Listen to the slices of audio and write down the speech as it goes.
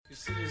Your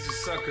city's a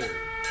sucker.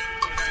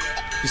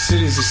 Your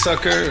city's a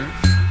sucker.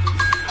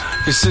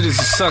 Your city's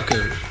a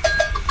sucker.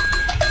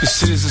 Your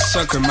city's a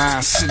sucker. My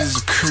city's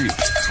a creep.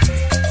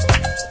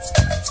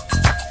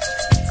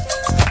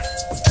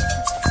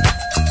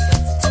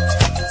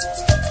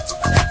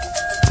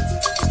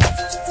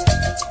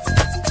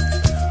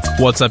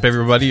 What's up,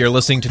 everybody? You're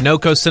listening to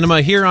NoCo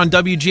Cinema here on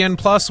WGN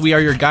Plus. We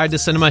are your guide to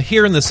cinema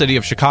here in the city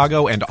of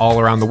Chicago and all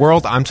around the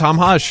world. I'm Tom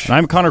Hush.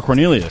 I'm Connor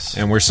Cornelius.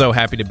 And we're so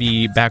happy to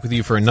be back with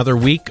you for another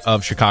week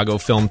of Chicago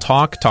Film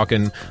Talk,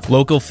 talking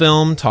local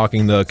film,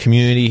 talking the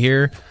community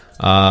here.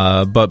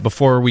 But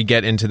before we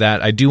get into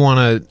that, I do want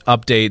to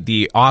update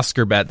the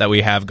Oscar bet that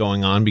we have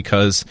going on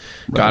because,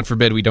 God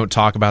forbid, we don't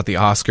talk about the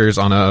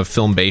Oscars on a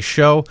film-based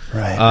show.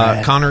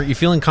 Right. Connor, you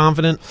feeling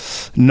confident?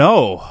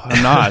 No,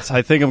 I'm not.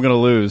 I think I'm going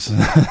to lose.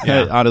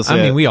 Yeah. Honestly.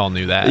 I mean, we all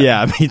knew that.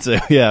 Yeah, me too.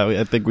 Yeah,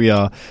 I think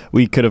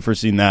we could have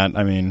foreseen that.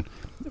 I mean,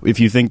 if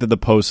you think that The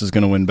Post is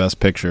going to win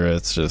Best Picture,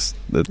 it's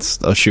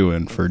a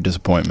shoo-in for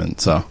disappointment.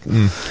 So,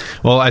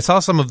 Well, I saw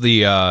some of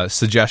the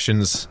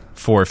suggestions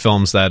for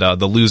films that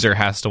the loser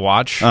has to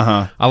watch.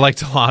 I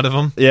liked a lot of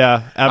them.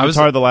 Yeah,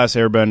 Avatar: The Last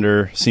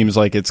Airbender seems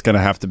like it's going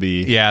to have to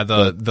be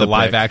the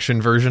live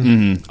action version.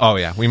 Mm-hmm. Oh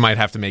yeah, we might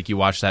have to make you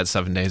watch that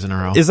 7 days in a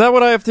row. Is that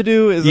what I have to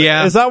do?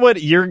 Is that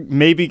what you're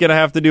maybe going to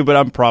have to do, but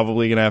I'm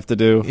probably going to have to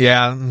do?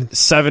 Yeah.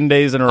 7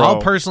 days in a row.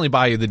 I'll personally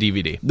buy you the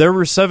DVD. There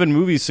were 7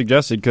 movies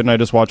suggested. Couldn't I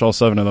just watch all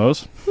 7 of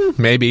those?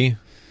 Maybe.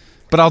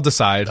 But I'll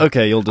decide.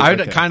 Okay, you'll do.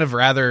 I'd kind of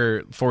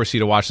rather force you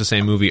to watch the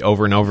same movie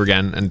over and over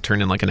again and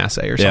turn in like an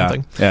essay or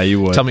something. Yeah,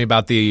 you would. Tell me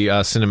about the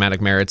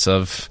cinematic merits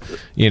of,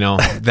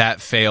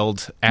 that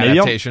failed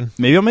adaptation.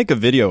 Maybe I'll make a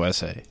video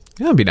essay.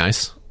 Yeah, that'd be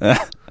nice.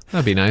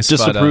 That'd be nice.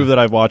 Just to prove that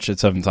I've watched it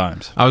 7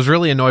 times. I was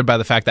really annoyed by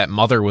the fact that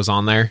Mother was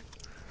on there.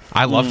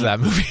 I loved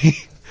that movie.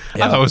 I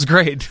thought it was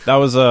great. It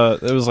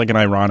was like an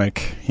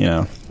ironic,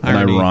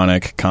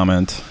 ironic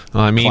comment.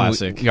 Well, I mean,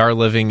 classic. We are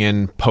living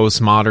in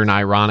postmodern,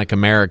 ironic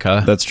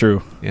America. That's true.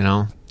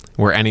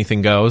 Where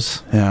anything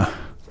goes. Yeah.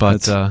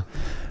 But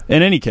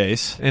in any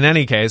case,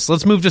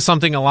 let's move to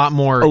something a lot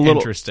more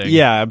interesting.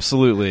 Yeah,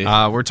 absolutely.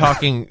 We're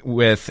talking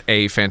with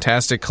a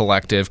fantastic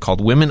collective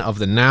called Women of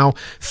the Now,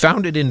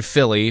 founded in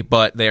Philly,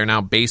 but they are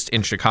now based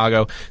in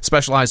Chicago,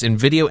 specialize in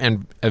video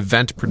and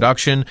event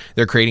production.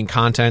 They're creating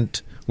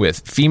content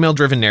with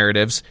female-driven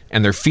narratives,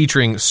 and they're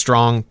featuring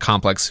strong,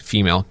 complex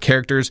female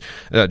characters.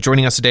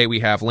 Joining us today, we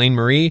have Lane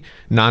Marie,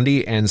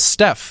 Nandi, and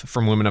Steph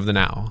from Women of the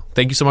Now.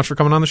 Thank you so much for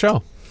coming on the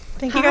show.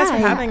 Thank you guys for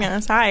having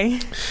us. Hi.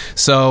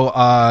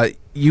 So,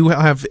 you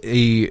have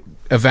a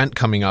event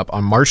coming up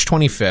on March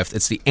 25th.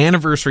 It's the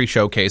anniversary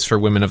showcase for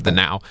Women of the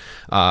Now.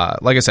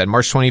 Like I said,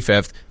 March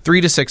 25th, 3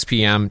 to 6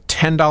 p.m.,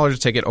 $10 a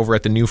ticket over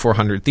at the New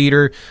 400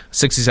 Theater,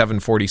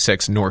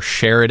 6746 North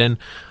Sheridan.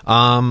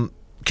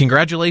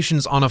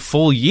 Congratulations on a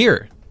full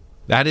year.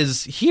 That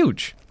is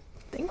huge.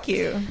 Thank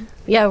you.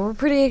 Yeah, we're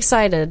pretty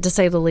excited, to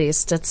say the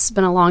least. It's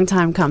been a long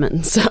time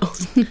coming, so.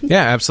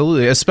 Yeah,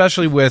 absolutely.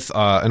 Especially with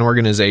an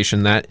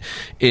organization that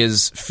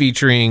is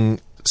featuring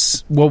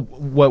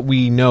what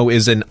we know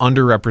is an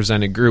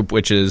underrepresented group,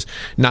 which is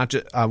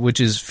which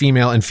is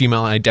female and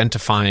female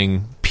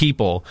identifying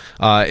people.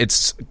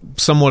 It's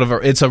somewhat of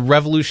it's a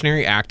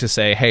revolutionary act to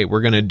say, hey, we're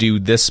going to do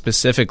this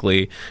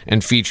specifically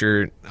and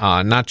feature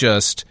not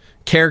just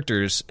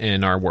characters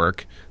in our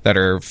work that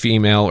are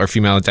female or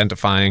female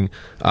identifying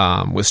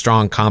with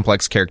strong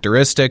complex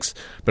characteristics,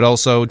 but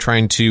also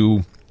trying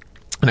to,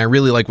 and I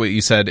really like what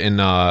you said in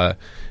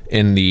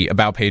the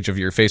about page of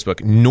your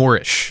Facebook,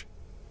 nourish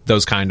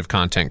those kind of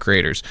content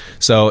creators.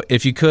 So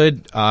if you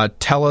could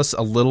tell us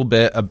a little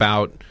bit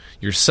about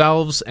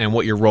yourselves and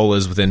what your role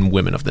is within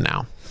Women of the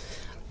Now.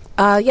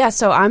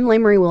 So I'm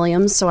Lane Marie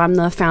Williams, so I'm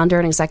the founder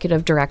and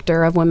executive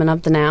director of Women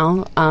of the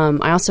Now.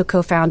 I also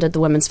co-founded the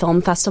Women's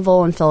Film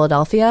Festival in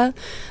Philadelphia.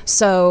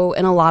 So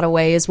in a lot of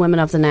ways, Women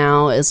of the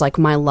Now is like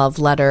my love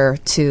letter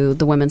to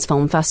the Women's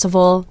Film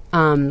Festival.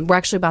 We're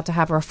actually about to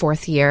have our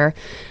 4th year.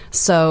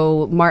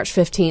 So March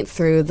 15th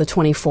through the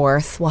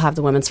 24th, we'll have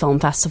the Women's Film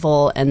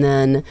Festival, and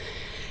then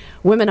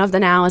Women of the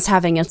Now is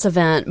having its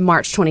event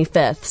March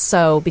 25th.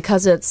 So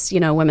because it's,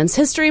 Women's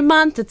History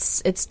Month,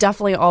 it's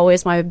definitely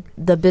always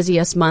the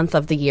busiest month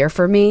of the year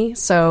for me.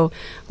 So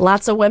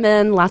lots of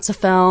women, lots of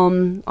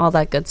film, all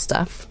that good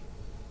stuff.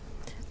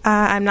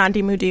 I'm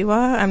Nandi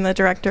Mudiwa. I'm the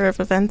Director of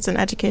Events and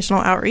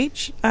Educational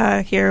Outreach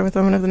here with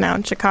Women of the Now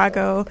in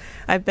Chicago.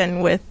 I've been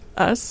with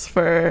us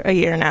for a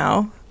year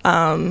now.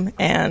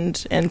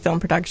 And in film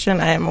production,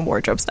 I am a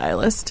wardrobe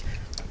stylist.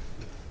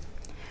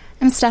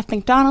 I'm Steph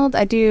McDonald.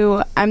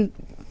 I'm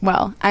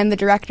the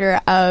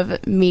director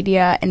of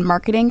media and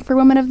marketing for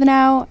Women of the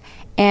Now,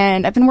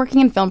 and I've been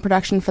working in film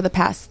production for the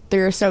past 3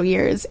 or so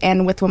years,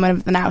 and with Women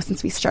of the Now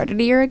since we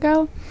started a year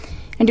ago.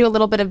 I do a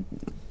little bit of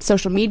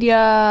social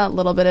media, a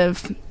little bit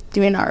of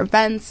doing our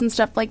events and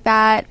stuff like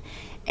that,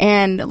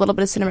 and a little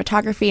bit of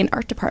cinematography and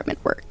art department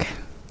work.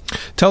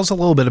 Tell us a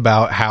little bit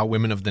about how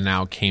Women of the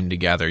Now came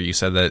together. You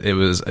said that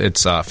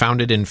it's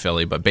founded in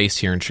Philly, but based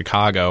here in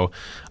Chicago.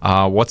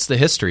 What's the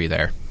history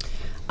there?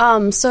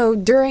 So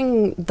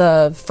during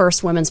the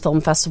first Women's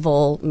Film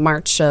Festival,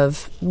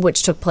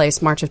 which took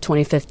place March of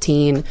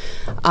 2015,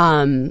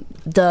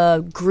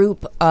 the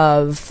group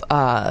of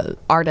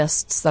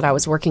artists that I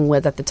was working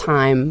with at the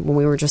time, when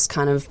we were just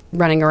kind of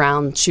running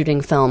around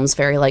shooting films,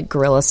 very like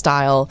guerrilla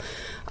style,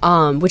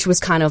 which was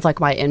kind of like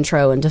my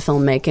intro into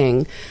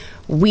filmmaking,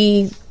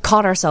 we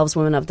called ourselves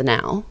Women of the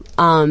Now.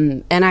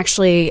 And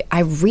actually,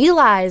 I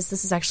realized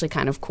this is actually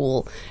kind of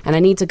cool, and I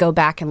need to go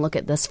back and look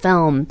at this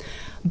film.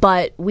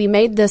 But we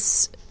made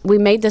this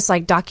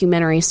like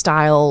documentary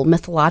style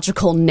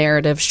mythological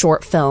narrative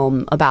short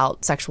film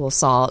about sexual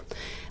assault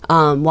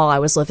while I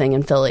was living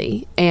in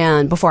Philly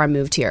and before I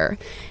moved here.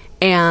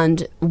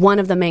 And one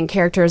of the main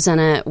characters in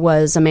it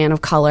was a man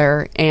of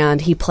color,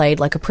 and he played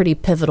like a pretty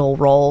pivotal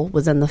role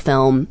within the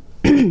film.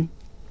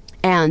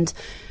 And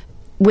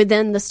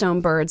within the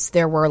Stonebirds,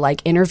 there were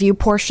like interview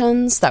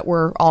portions that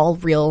were all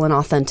real and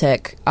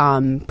authentic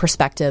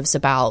perspectives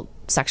about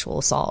sexual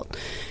assault.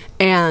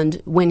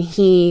 And when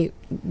he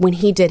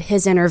did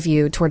his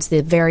interview towards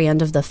the very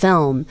end of the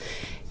film,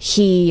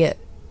 he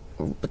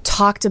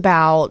talked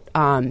about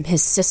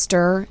his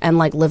sister and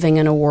like living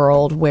in a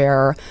world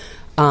where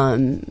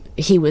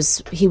he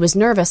was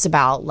nervous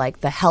about like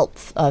the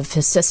health of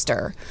his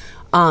sister,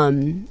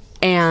 and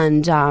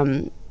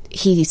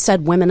he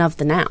said "Women of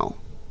the Now."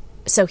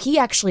 So he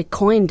actually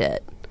coined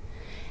it,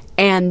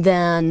 and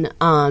then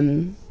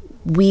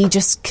we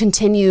just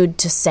continued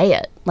to say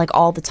it like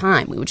all the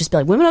time. We would just be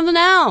like, "Women of the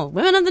Now,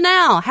 Women of the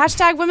Now,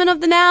 hashtag Women of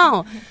the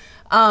Now."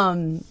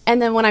 And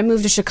then when I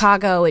moved to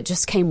Chicago, it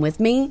just came with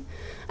me,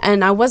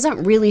 and I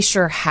wasn't really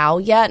sure how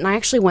yet. And I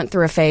actually went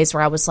through a phase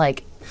where I was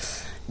like,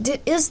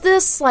 is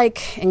this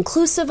like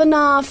inclusive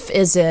enough?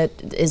 Is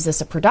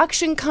this a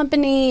production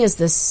company? Is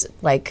this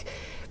like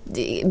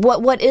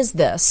what is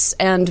this?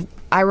 And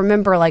I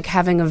remember like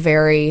having a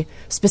very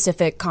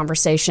specific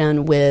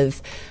conversation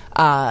with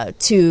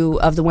two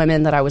of the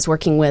women that I was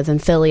working with in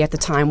Philly at the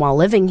time while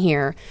living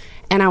here.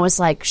 And I was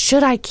like,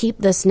 should I keep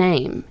this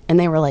name? And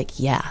they were like,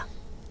 yeah,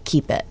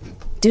 keep it.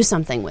 Do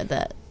something with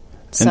it.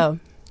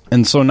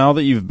 And so now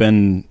that you've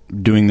been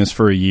doing this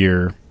for a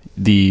year,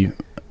 the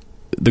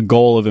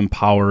goal of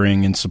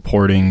empowering and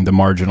supporting the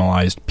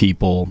marginalized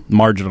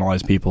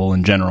people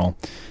in general,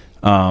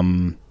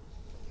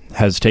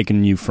 has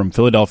taken you from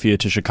Philadelphia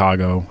to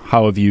Chicago.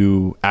 How have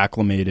you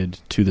acclimated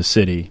to the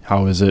city?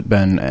 How has it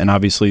been? And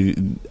obviously,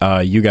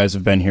 you guys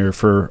have been here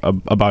for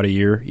about a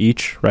year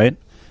each, right?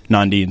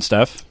 Nandi and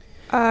Steph?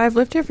 I've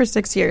lived here for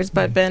 6 years,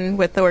 but been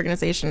with the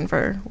organization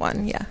for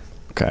 1, yeah.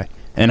 Okay.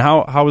 And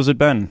how has it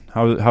been?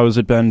 How has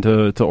it been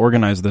to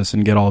organize this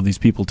and get all of these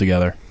people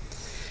together?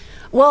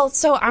 Well,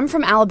 so I'm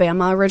from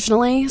Alabama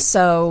originally,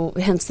 so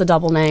hence the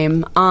double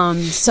name.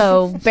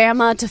 So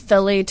Bama to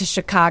Philly to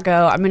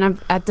Chicago. I mean,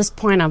 at this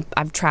point,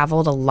 I've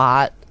traveled a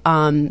lot,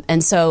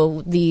 and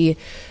so the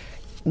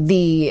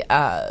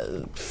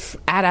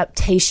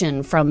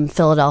adaptation from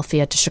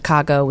Philadelphia to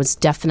Chicago was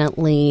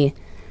definitely.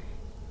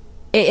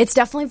 It's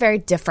definitely very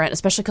different,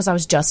 especially because I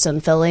was just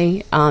in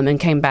Philly and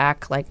came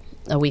back like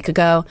a week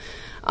ago.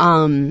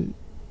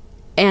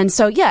 And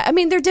so, yeah, I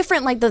mean, they're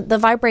different. Like the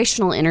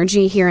vibrational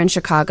energy here in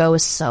Chicago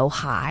is so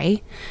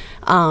high.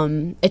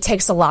 It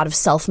takes a lot of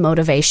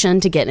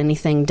self-motivation to get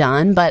anything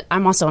done. But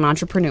I'm also an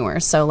entrepreneur.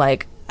 So,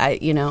 like, what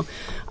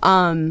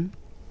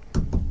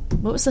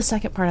was the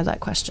second part of that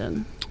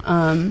question?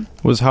 How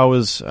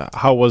was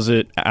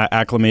it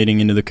acclimating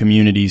into the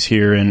communities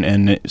here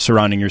and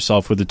surrounding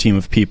yourself with a team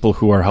of people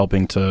who are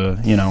helping to,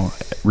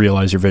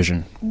 realize your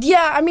vision?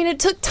 Yeah, I mean, it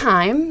took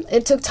time.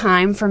 It took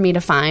time for me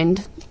to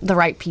find the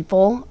right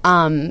people.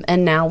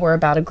 And now we're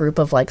about a group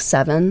of like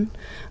 7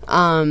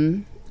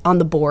 on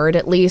the board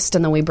at least.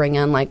 And then we bring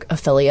in like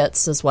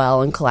affiliates as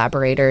well and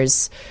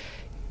collaborators.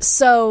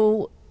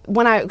 So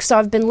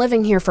I've been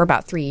living here for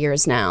about 3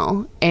 years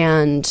now,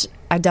 and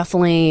I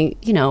definitely,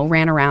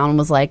 ran around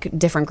with like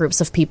different groups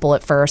of people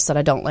at first that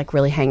I don't like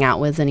really hang out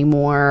with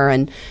anymore.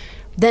 And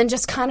then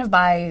just kind of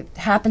by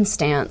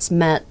happenstance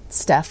met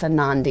Steph and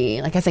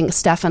Nandi. Like I think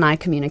Steph and I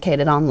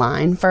communicated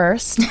online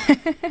first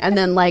and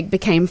then like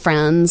became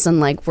friends and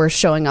like we're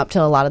showing up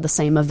to a lot of the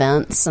same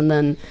events. And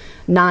then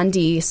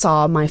Nandi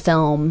saw my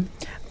film.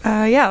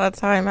 Yeah, that's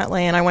how I met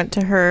Lane. I went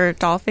to her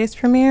Dollface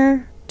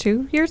premiere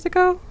 2 years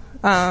ago.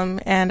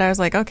 And I was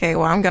like, okay,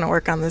 well, I'm going to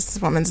work on this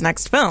woman's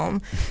next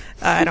film.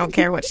 I don't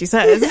care what she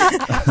says.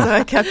 So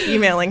I kept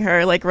emailing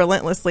her like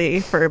relentlessly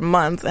for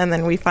months. And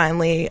then we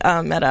finally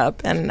met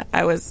up, and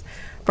I was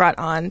brought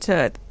on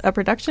to a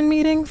production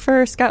meeting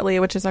for Scutley,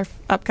 which is our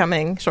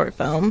upcoming short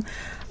film.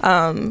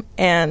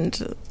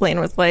 And Lane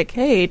was like,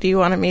 hey, do you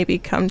want to maybe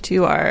come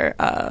to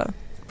our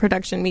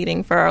production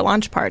meeting for our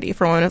launch party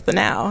for Women of the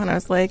Now? And I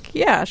was like,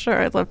 yeah,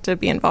 sure, I'd love to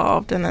be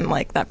involved. And then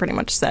like that pretty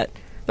much set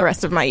the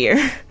rest of my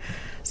year.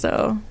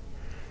 So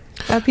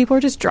People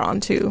are just drawn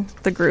to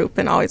the group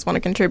and always want to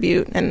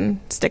contribute and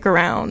stick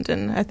around,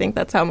 and I think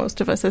that's how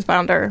most of us have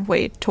found our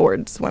way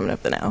towards Women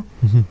of the Now.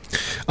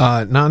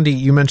 Nandi,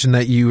 you mentioned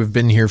that you had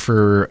been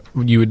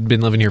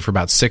living here for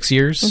about 6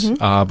 years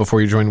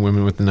before you joined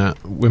Women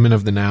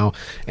of the Now.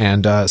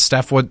 And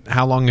Steph,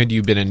 how long had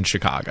you been in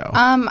Chicago?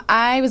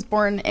 I was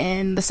born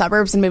in the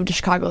suburbs and moved to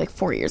Chicago like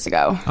 4 years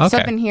ago. Okay. So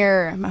I've been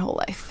here my whole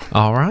life.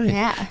 All right.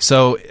 Yeah.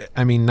 So,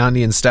 I mean,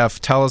 Nandi and Steph,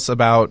 tell us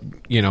about,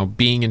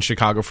 being in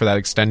Chicago for that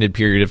extended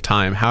period of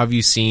time. How have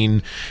you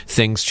seen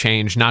things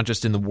change, not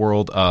just in the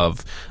world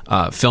of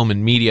film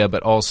and media,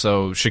 but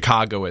also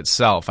Chicago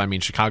itself? I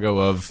mean, Chicago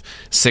of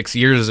 6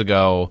 years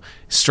ago,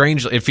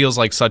 strangely, it feels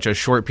like such a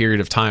short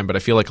period of time, but I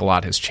feel like a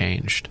lot has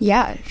changed.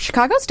 Yeah,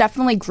 Chicago's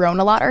definitely grown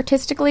a lot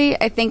artistically.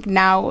 I think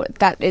now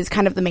that is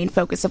kind of the main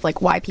focus of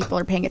like why people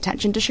are paying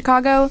attention to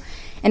Chicago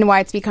and why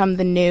it's become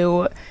the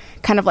new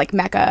kind of like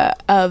mecca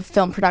of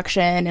film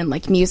production and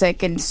like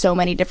music and so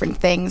many different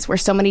things, where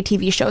so many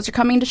TV shows are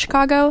coming to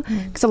Chicago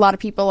because a lot of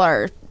people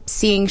are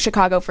seeing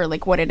Chicago for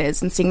like what it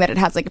is and seeing that it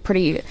has like a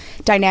pretty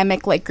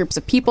dynamic like groups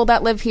of people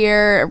that live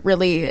here.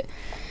 Really,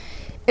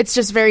 it's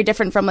just very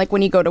different from like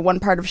when you go to one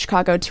part of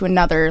Chicago to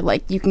another.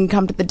 Like you can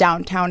come to the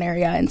downtown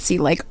area and see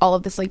like all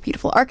of this like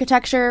beautiful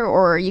architecture,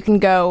 or you can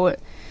go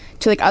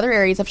to like other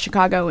areas of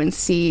Chicago and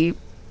see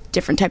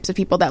different types of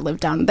people that live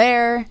down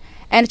there.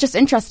 And it's just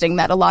interesting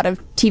that a lot of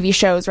TV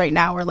shows right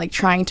now are like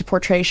trying to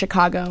portray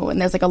Chicago,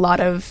 and there's like a lot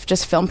of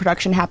just film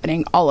production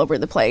happening all over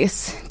the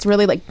place. It's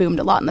really like boomed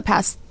a lot in the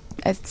past,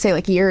 I'd say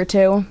like year or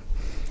two,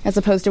 as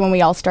opposed to when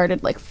we all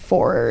started like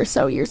 4 or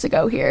so years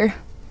ago here.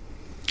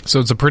 So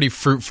it's a pretty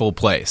fruitful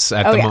place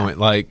at the moment.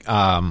 Like,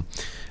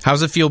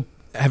 how's it feel?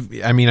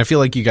 I feel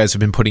like you guys have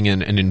been putting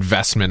in an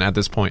investment at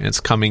this point. It's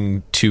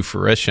coming to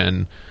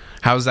fruition.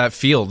 How does that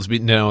feel to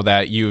know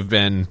that you've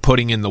been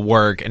putting in the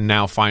work and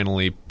now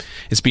finally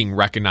it's being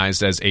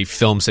recognized as a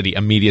film city, a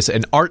media,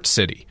 an art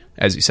city,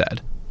 as you said?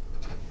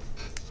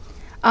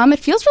 It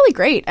feels really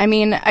great. I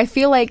mean, I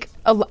feel like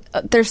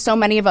there's so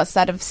many of us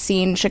that have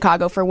seen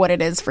Chicago for what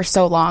it is for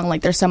so long.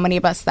 Like, there's so many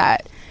of us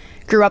that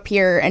grew up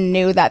here and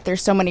knew that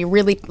there's so many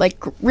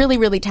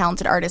really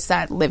talented artists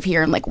that live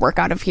here and like work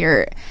out of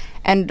here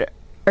and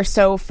are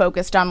so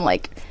focused on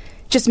like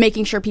just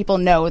making sure people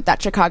know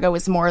that Chicago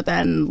is more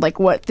than like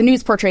what the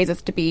news portrays it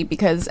to be,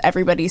 because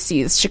everybody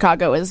sees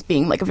Chicago as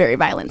being like a very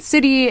violent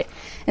city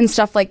and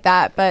stuff like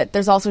that. But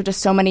there's also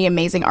just so many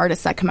amazing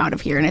artists that come out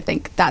of here, and I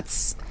think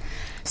that's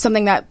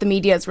something that the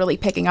media is really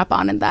picking up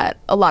on, and that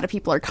a lot of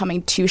people are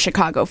coming to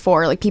Chicago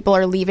for. Like, people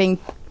are leaving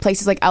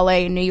places like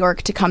LA and New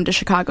York to come to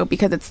Chicago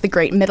because it's the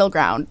great middle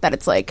ground, that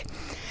it's like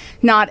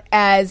not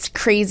as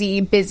crazy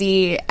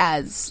busy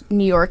as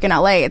New York and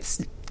LA.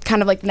 It's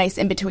kind of like the nice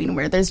in between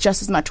where there's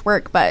just as much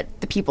work, but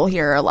the people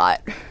here are a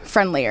lot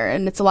friendlier,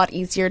 and it's a lot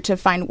easier to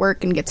find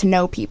work and get to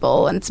know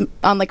people, and it's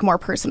on like a more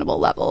personable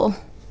level.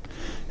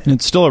 And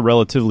it's still a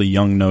relatively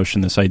young notion,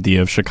 this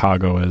idea of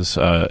Chicago as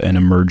an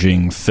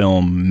emerging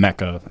film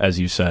mecca, as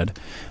you said.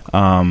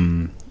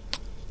 But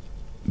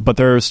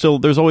there's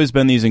always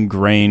been these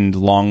ingrained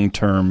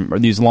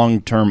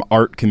long-term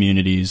art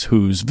communities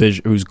whose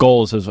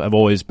goals have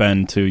always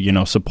been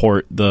to,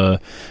 support the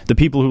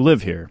people who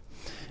live here.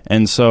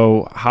 And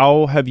so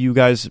how have you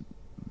guys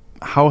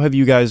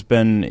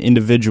been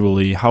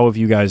individually, how have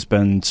you guys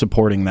been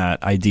supporting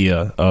that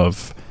idea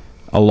of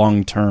a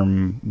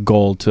long-term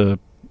goal to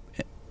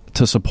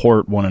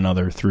support one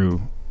another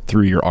through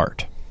your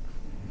art?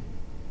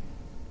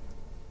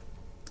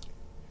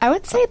 I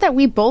would say that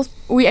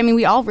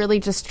we all really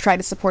just try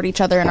to support each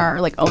other in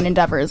our like own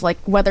endeavors, like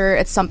whether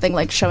it's something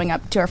like showing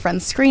up to our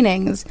friends'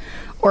 screenings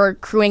or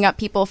crewing up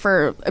people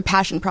for a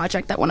passion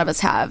project that one of us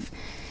have.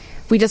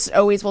 We just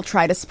always will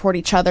try to support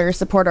each other,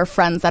 support our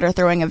friends that are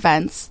throwing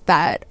events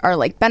that are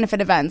like benefit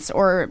events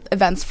or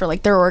events for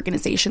like their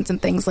organizations and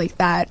things like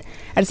that.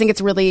 I just think it's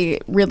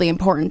really, really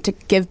important to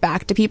give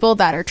back to people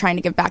that are trying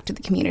to give back to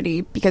the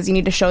community, because you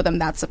need to show them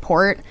that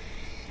support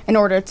in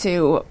order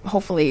to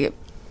hopefully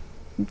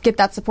get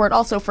that support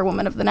also for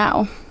Women of the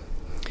Now.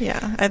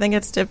 Yeah, I think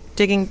it's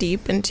digging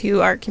deep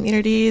into our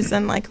communities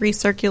and like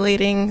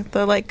recirculating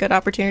the like good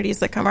opportunities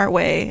that come our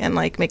way, and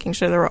like making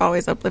sure that we're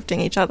always uplifting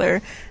each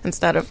other,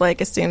 instead of like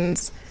as soon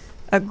as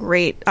a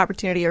great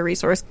opportunity or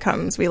resource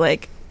comes, we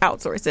like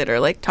outsource it or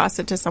like toss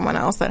it to someone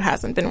else that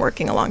hasn't been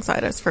working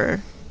alongside us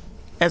for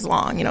as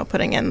long,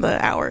 putting in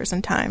the hours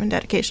and time and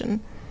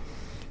dedication.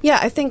 Yeah,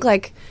 I think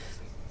like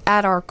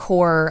at our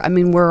core, I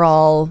mean, we're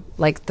all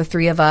like the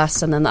three of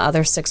us and then the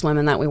other 6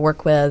 women that we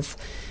work with.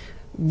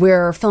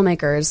 We're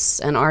filmmakers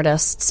and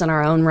artists in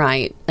our own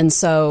right. And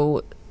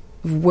so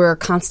we're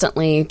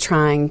constantly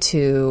trying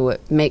to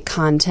make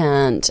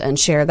content and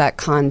share that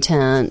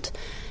content.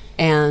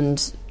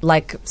 And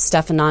like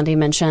Steph and Nandi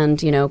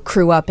mentioned,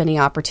 crew up any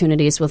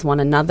opportunities with one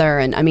another.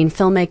 And I mean,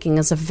 filmmaking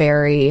is a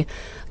very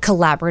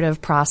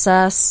collaborative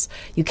process.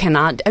 You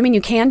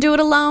can do it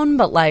alone,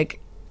 but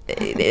like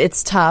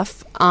it's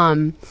tough.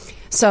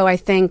 So I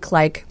think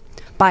like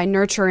by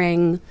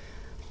nurturing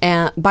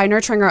our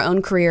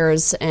own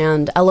careers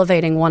and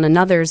elevating one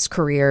another's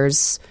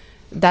careers,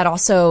 that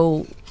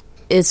also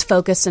is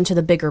focused into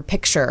the bigger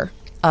picture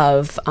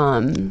of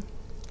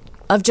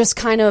just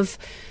kind of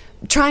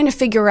trying to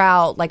figure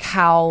out like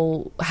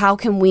how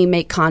can we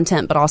make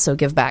content but also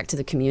give back to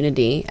the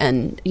community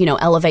and, you know,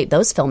 elevate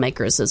those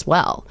filmmakers as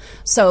well.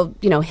 So,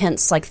 you know,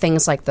 hence like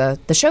things like the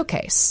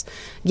showcase.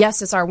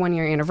 Yes, it's our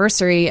 1-year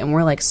anniversary and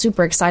we're like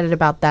super excited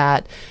about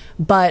that,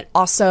 but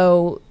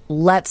also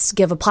let's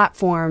give a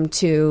platform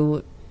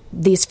to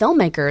these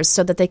filmmakers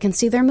so that they can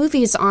see their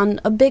movies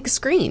on a big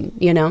screen,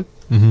 you know?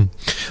 Mm-hmm.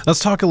 Let's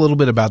talk a little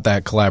bit about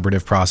that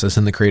collaborative process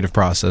and the creative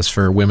process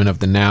for Women of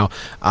the Now.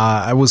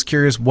 I was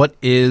curious, what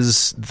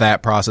is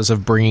that process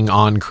of bringing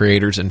on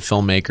creators and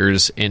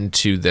filmmakers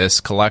into this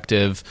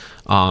collective?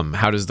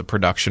 How does the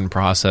production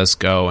process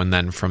go? And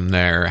then from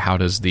there, how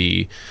does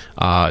the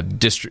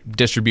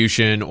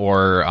distribution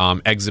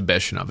or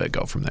exhibition of it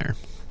go from there?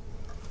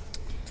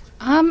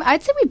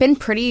 I'd say we've been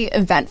pretty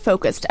event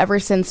focused ever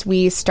since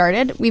we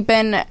started.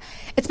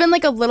 It's been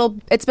like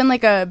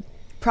a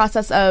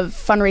process of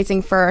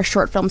fundraising for our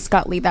short film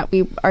Scutley that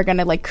we are going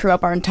to like crew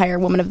up our entire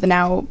Women of the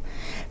Now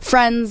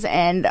friends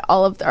and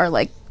all of our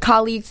like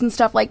colleagues and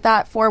stuff like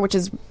that for, which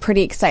is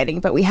pretty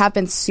exciting. But we have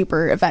been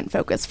super event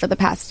focused for the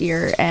past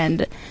year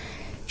and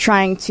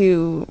trying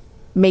to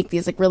make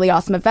these like really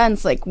awesome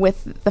events like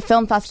with the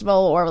film festival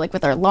or like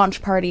with our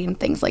launch party and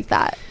things like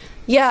that.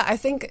 Yeah, I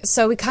think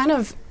so. We kind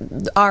of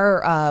the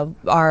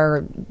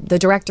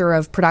director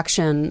of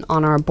production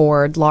on our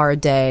board, Laura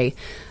Day.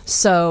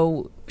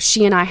 So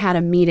she and I had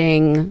a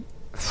meeting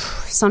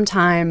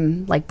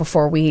sometime like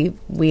before we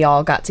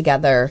all got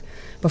together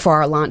before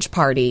our launch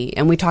party,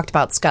 and we talked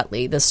about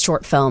Scutley, this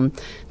short film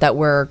that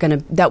we're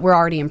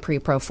already in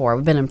pre-pro for.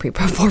 We've been in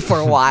pre-pro for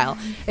a while.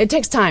 It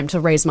takes time to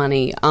raise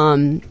money.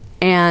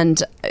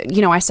 And,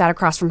 you know, I sat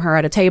across from her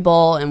at a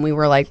table and we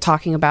were like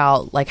talking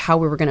about like how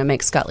we were going to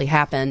make Scutley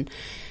happen.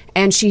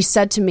 And she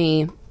said to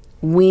me,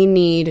 we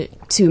need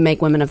to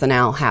make Women of the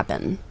Now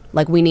happen.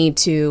 Like we need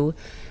to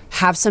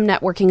have some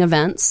networking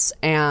events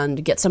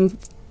and get some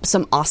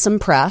awesome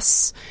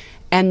press.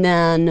 And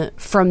then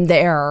from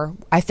there,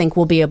 I think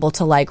we'll be able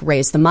to like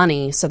raise the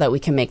money so that we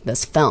can make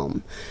this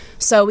film.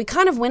 So we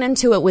kind of went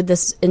into it with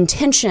this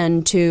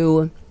intention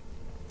to,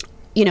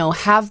 you know,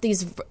 have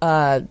these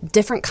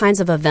different kinds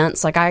of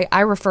events. Like I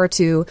refer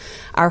to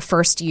our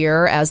first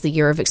year as the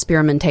year of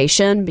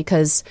experimentation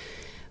because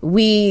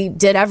we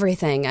did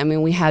everything. I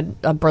mean, we had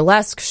a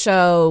burlesque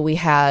show, we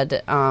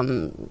had,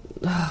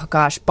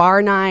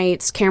 bar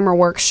nights, camera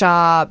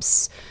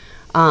workshops,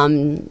 a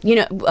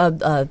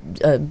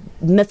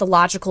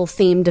mythological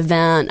themed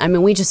event. I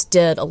mean, we just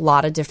did a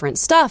lot of different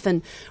stuff,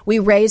 and we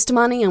raised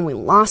money and we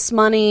lost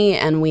money,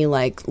 and we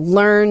like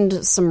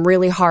learned some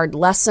really hard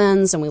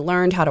lessons, and we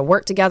learned how to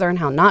work together and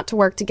how not to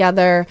work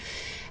together.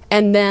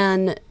 And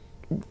then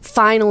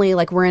finally,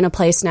 like, we're in a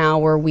place now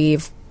where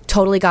we've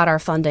totally got our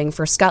funding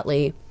for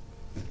Scutley,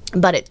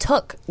 but it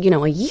took,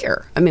 a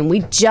year. I mean,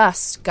 we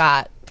just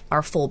got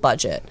our full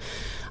budget.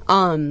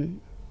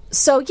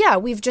 So yeah,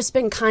 we've just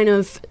been kind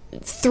of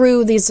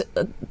through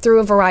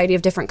a variety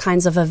of different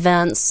kinds of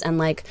events and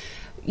like,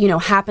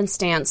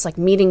 happenstance, like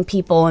meeting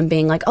people and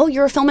being like, oh,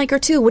 you're a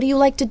filmmaker too. What do you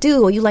like to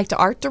do? Oh, you like to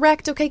art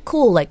direct? Okay,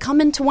 cool. Like come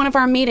into one of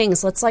our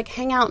meetings. Let's like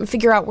hang out and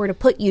figure out where to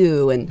put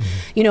you and,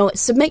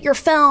 submit your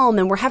film,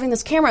 and we're having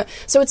this camera.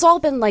 So it's all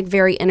been like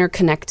very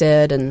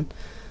interconnected, and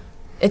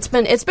it's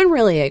been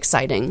really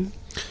exciting.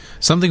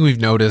 Something we've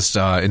noticed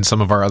in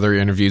some of our other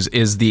interviews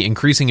is the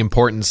increasing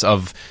importance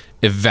of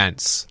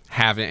events,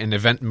 having an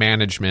event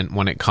management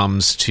when it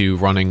comes to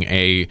running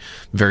a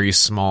very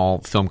small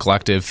film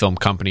collective, film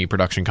company,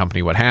 production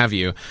company, what have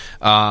you.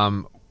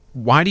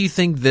 Why do you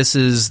think this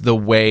is the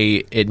way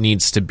it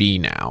needs to be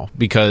now?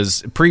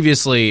 Because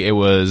previously it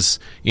was,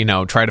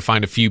 try to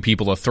find a few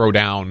people to throw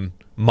down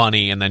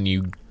money and then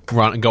you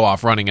go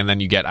off running and then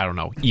you get, I don't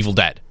know, Evil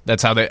Dead.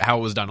 That's how it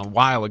was done a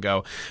while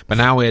ago. But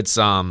now it's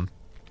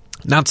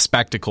not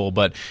spectacle,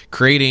 but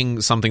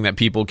creating something that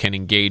people can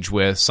engage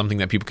with, something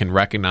that people can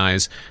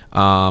recognize.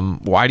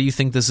 Why do you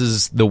think this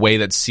is the way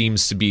that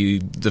seems to be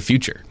the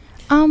future?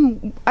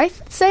 I'd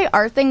say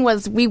our thing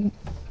was we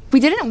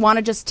didn't want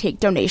to just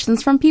take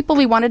donations from people.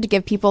 We wanted to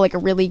give people like a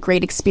really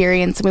great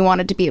experience, and we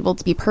wanted to be able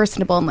to be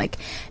personable and like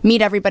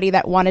meet everybody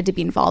that wanted to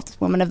be involved with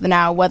Women of the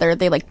Now, whether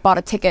they like bought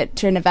a ticket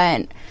to an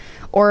event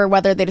or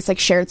whether they just like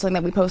shared something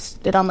that we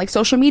posted on like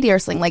social media or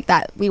something like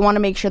that. We want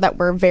to make sure that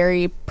we're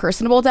very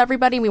personable to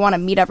everybody. We want to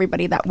meet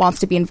everybody that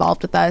wants to be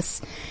involved with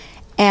us,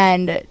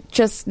 and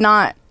just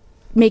not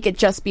make it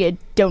just be a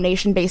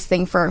donation-based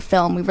thing for our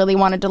film. We really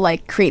wanted to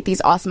like create these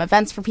awesome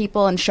events for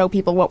people and show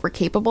people what we're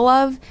capable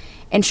of,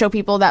 and show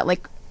people that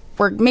like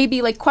were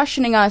maybe like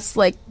questioning us,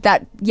 like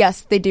that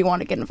yes, they do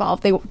want to get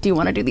involved. They do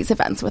want to do these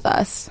events with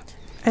us.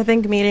 I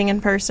think meeting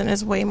in person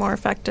is way more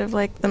effective.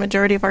 Like, the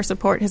majority of our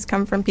support has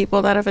come from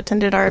people that have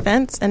attended our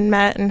events and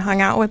met and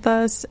hung out with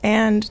us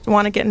and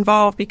want to get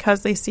involved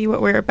because they see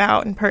what we're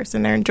about in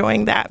person. They're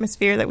enjoying the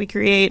atmosphere that we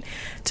create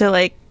to,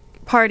 like,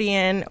 party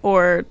in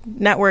or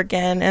network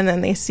in, and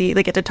then they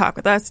get to talk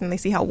with us and they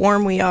see how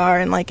warm we are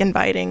and, like,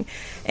 inviting.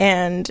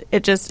 And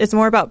it's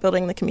more about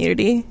building the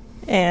community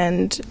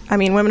And I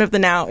mean, Women of the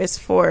Now is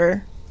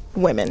for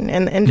women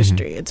in the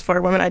industry. It's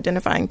for women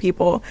identifying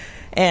people,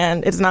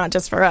 and it's not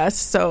just for us.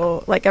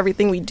 So like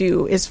everything we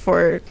do is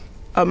for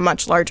a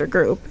much larger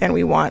group, and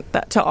we want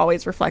that to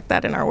always reflect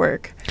that in our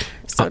work.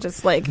 So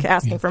just like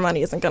asking for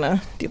money isn't going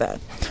to do that.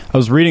 I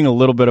was reading a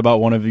little bit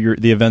about one of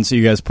the events that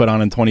you guys put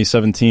on in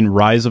 2017,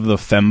 Rise of the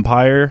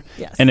Fempire.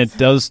 Yes. And it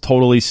does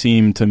totally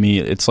seem to me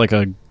it's like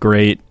a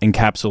great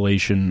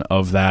encapsulation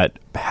of that.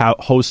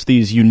 Host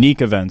these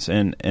unique events,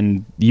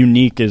 and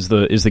unique is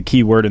the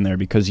key word in there,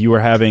 because you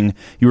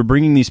were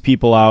bringing these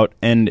people out,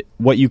 and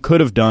what you could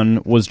have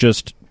done was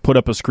just put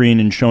up a screen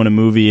and shown a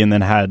movie and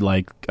then had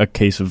like a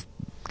case of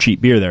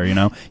cheap beer there,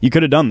 you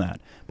could have done that.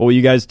 But what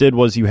you guys did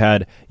was you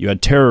had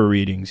tarot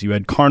readings, you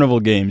had carnival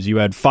games, you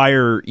had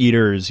fire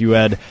eaters, you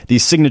had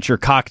these signature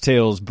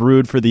cocktails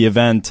brewed for the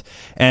event,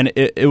 and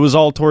it was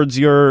all towards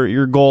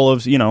your goal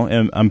of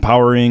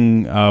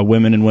empowering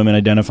women and women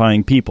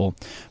identifying people.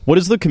 What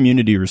has the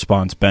community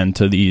response been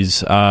to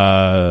these?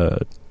 I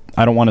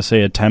don't want to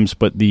say attempts,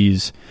 but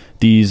these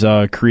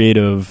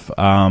creative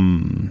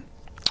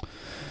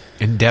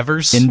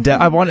endeavors.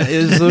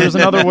 There's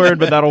another word,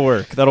 but that'll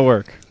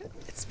work.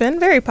 It's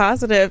been very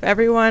positive.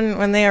 Everyone,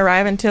 when they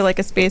arrive into like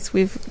a space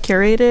we've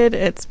curated,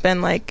 it's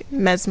been like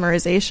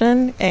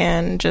mesmerization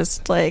and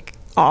just like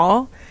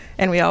awe.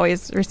 And we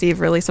always receive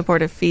really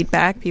supportive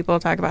feedback. People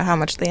talk about how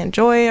much they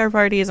enjoy our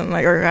parties and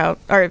like or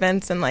our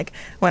events, and like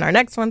when our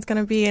next one's going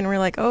to be. And we're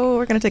like, oh,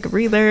 we're going to take a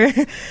breather.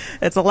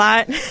 It's a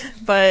lot,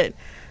 but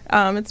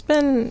it's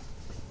been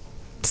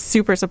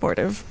super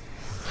supportive.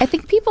 I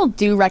think people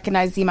do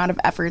recognize the amount of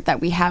effort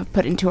that we have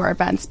put into our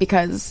events,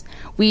 because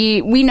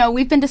we know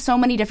we've been to so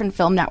many different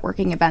film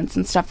networking events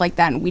and stuff like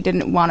that, and we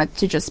didn't want it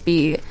to just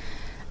be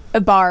a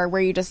bar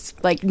where you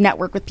just like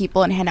network with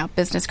people and hand out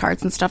business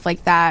cards and stuff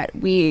like that.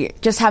 We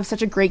just have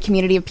such a great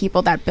community of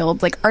people that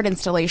build like art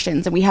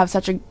installations, and we have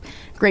such a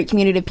great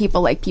community of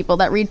people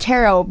that read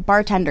tarot,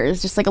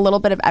 bartenders, just like a little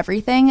bit of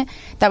everything,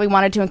 that we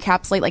wanted to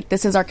encapsulate like,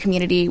 this is our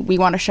community. We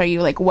want to show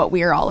you like what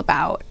we are all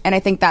about. And I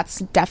think that's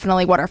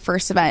definitely what our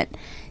first event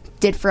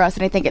did for us,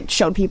 and I think it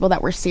showed people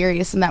that we're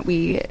serious and that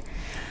we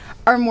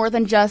are more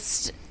than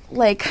just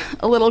like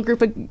a little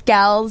group of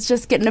gals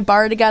just getting a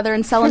bar together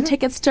and selling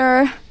tickets to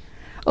our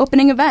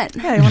opening event.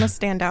 Yeah, I want to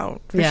stand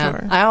out for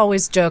sure. I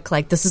always joke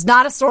like, this is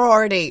not a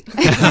sorority.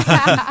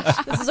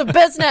 This is a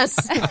business.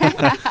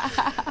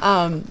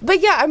 But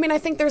yeah, I mean, I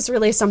think there's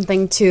really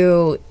something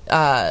to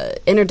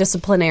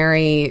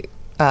interdisciplinary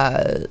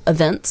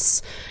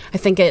events. I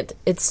think it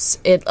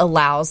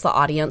allows the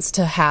audience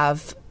to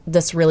have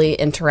this really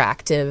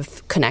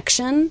interactive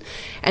connection.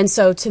 And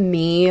so to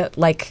me,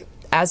 like,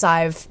 as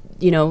I've,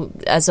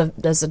 as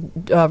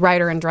a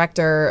writer and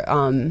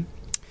director,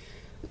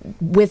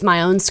 with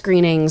my own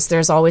screenings,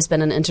 there's always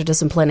been an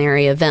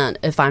interdisciplinary event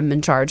if I'm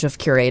in charge of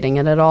curating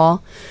it at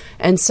all.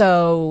 And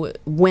so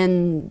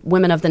when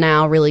Women of the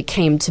Now really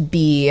came to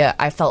be,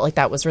 I felt like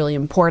that was really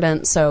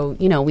important. So,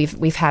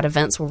 we've had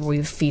events where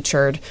we've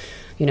featured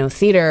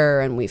theater,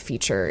 and we've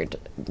featured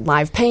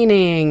live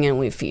painting, and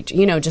we've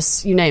featured,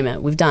 just you name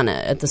it, we've done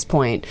it at this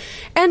point.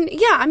 And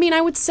yeah, I mean, I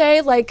would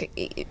say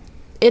like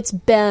it's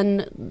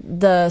been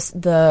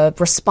the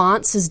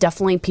response is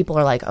definitely, people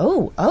are like,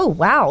 oh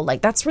wow,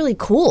 like that's really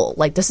cool,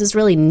 like this is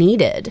really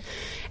needed.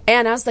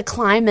 And as the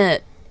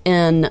climate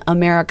in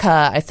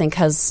America, I think,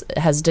 has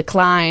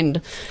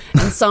declined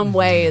in some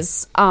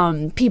ways,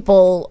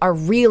 people are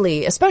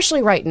really,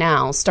 especially right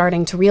now,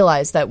 starting to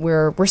realize that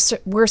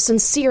we're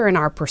sincere in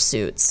our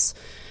pursuits,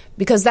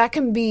 because that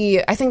can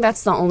be, I think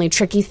that's the only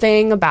tricky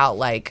thing about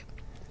like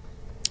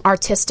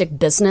artistic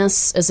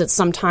business, is that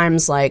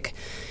sometimes like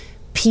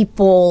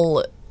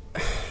people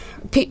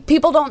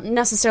don't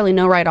necessarily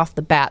know right off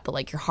the bat that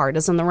like your heart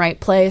is in the right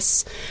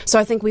place. So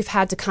I think we've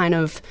had to kind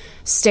of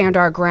stand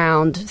our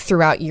ground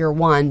throughout year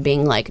one,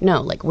 being like,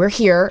 no, like we're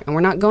here and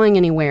we're not going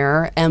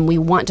anywhere, and we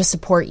want to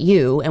support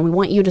you, and we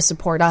want you to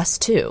support us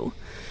too.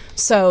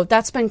 So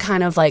that's been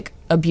kind of like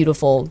a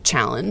beautiful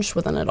challenge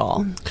within it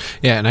all.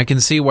 Yeah, and I can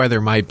see why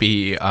there might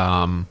be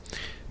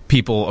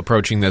people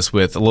approaching this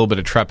with a little bit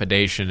of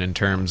trepidation, in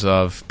terms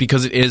of,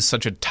 because it is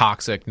such a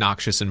toxic,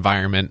 noxious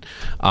environment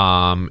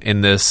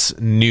in this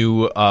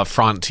new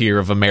frontier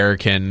of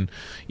American,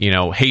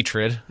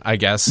 hatred, I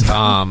guess,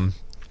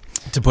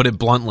 to put it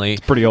bluntly.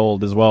 It's pretty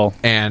old as well.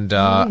 And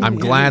I'm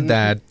glad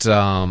that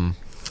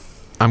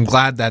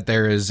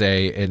there is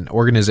an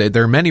organization.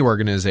 There are many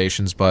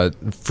organizations, but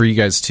for you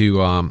guys to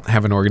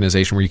have an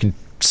organization where you can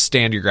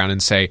stand your ground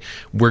and say,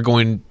 we're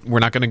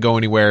not going to go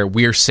anywhere,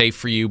 we're safe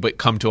for you, but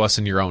come to us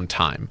in your own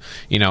time.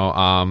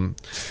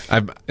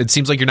 It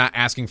seems like you're not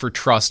asking for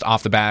trust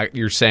off the bat.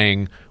 You're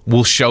saying,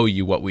 we'll show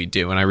you what we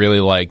do. And I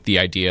really like the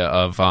idea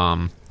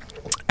of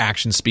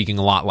action speaking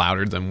a lot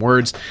louder than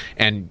words,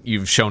 and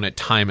you've shown it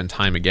time and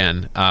time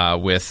again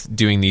with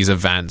doing these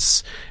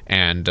events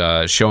and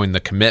showing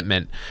the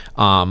commitment.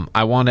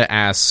 I want to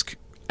ask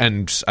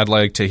and I'd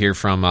like to hear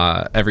from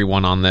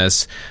everyone on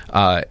this.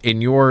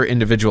 In your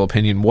individual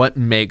opinion, what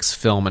makes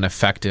film an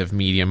effective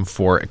medium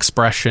for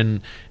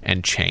expression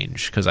and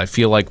change? Because I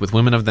feel like with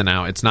Women of the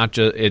Now, it's not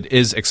just, it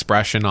is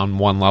expression on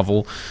one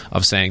level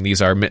of saying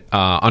these are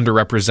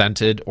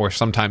underrepresented or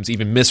sometimes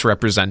even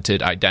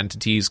misrepresented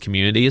identities,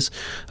 communities.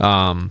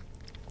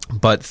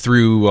 But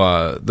through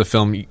the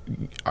film,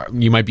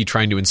 you might be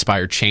trying to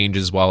inspire change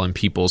as well in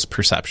people's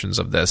perceptions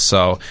of this.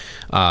 So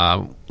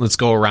let's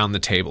go around the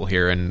table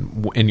here.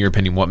 And in your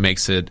opinion, what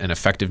makes it an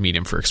effective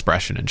medium for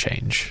expression and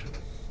change?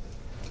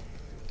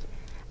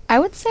 I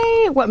would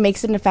say what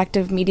makes it an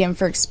effective medium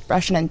for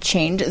expression and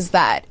change is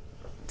that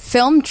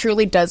film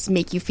truly does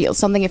make you feel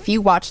something. If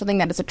you watch something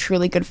that is a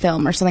truly good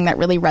film or something that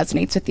really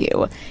resonates with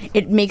you,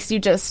 it makes you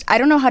just, I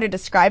don't know how to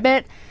describe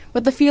it,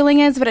 what the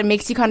feeling is, but it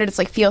makes you kind of just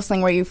like feel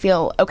something where you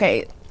feel,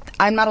 okay,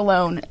 I'm not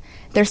alone.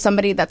 There's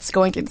somebody that's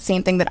going through the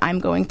same thing that I'm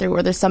going through,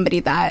 or there's somebody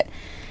that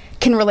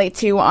can relate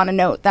to on a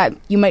note that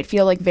you might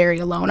feel like very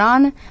alone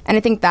on. And I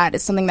think that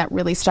is something that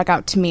really stuck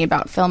out to me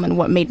about film, and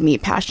what made me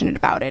passionate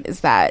about it is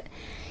that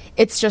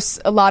it's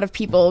just a lot of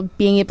people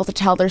being able to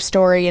tell their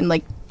story and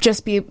like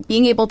just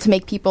being able to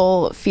make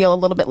people feel a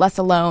little bit less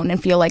alone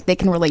and feel like they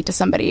can relate to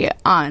somebody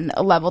on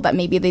a level that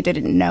maybe they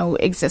didn't know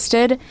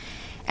existed.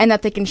 And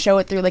that they can show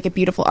it through like a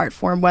beautiful art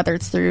form, whether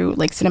it's through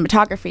like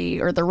cinematography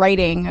or the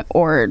writing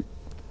or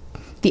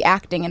the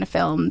acting in a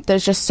film.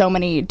 There's just so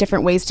many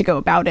different ways to go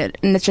about it.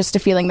 And it's just a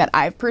feeling that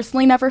I've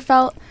personally never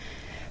felt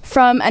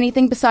from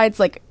anything besides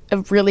like a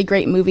really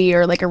great movie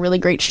or like a really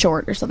great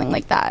short or something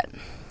like that.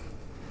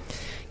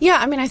 Yeah,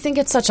 I mean, I think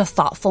it's such a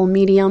thoughtful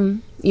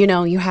medium. You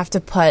know, you have to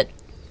put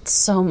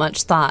so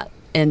much thought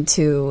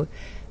into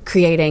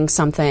creating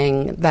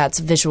something that's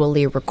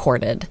visually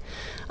recorded.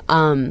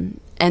 And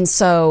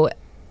so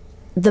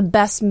the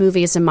best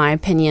movies, in my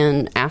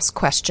opinion, ask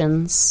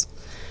questions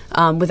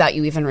without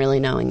you even really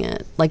knowing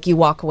it. Like, you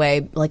walk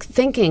away, like,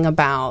 thinking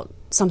about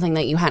something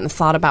that you hadn't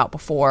thought about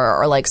before,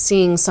 or, like,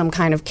 seeing some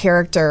kind of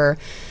character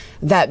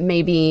that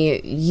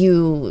maybe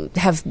you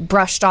have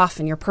brushed off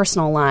in your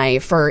personal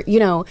life, or, you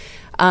know,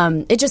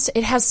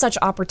 it has such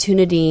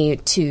opportunity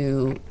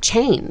to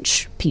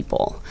change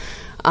people.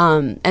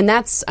 And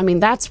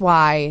that's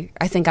why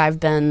I think I've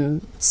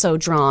been so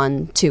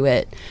drawn to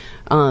it.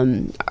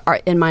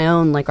 In my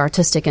own like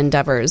artistic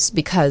endeavors,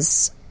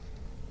 because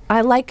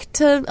I like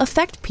to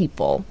affect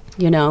people.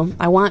 You know,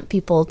 I want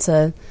people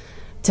to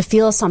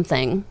feel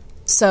something.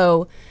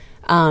 So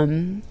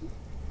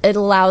it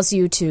allows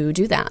you to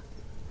do that.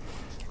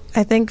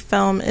 I think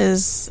film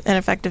is an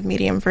effective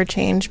medium for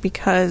change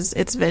because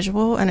it's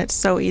visual, and it's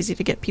so easy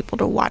to get people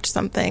to watch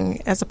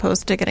something as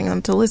opposed to getting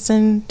them to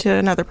listen to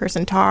another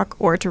person talk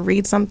or to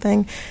read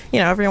something.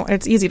 You know,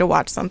 it's easy to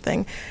watch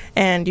something,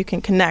 and you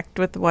can connect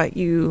with what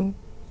you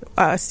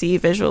see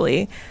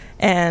visually.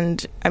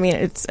 And I mean,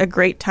 it's a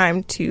great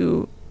time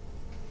to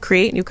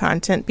create new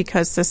content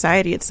because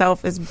society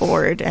itself is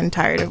bored and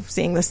tired of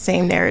seeing the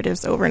same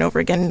narratives over and over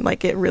again.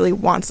 Like, it really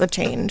wants a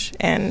change,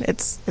 and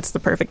it's the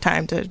perfect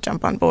time to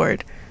jump on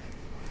board.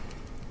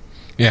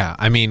 Yeah,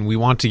 I mean, we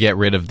want to get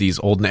rid of these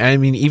old... I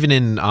mean, even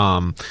in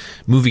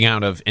moving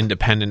out of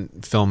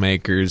independent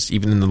filmmakers,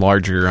 even in the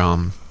larger,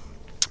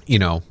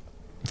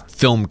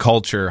 film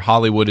culture,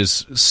 Hollywood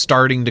is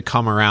starting to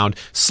come around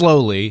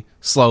slowly,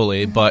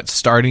 but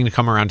starting to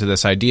come around to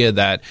this idea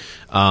that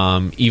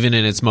even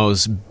in its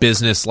most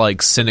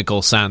business-like,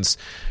 cynical sense,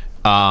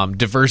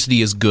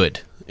 diversity is good.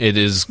 It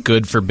is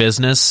good for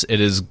business. It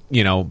is,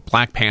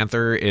 Black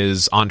Panther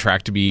is on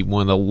track to be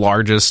one of the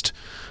largest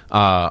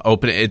I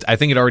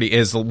think it already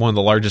is one of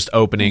the largest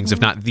openings,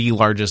 if not the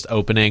largest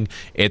opening.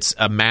 It's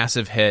a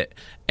massive hit,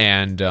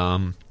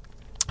 and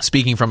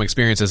speaking from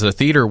experience as a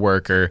theater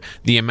worker,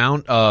 the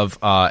amount of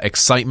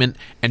excitement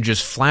and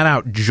just flat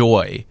out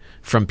joy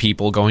from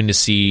people going to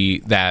see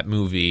that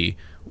movie,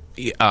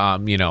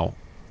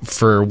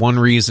 for one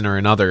reason or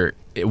another,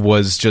 it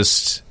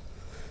was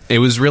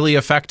really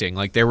affecting.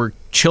 Like, there were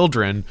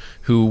children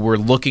who were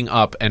looking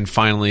up and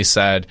finally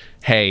said,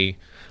 hey,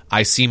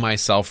 I see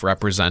myself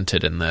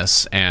represented in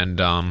this. And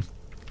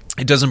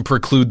it doesn't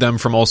preclude them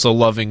from also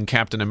loving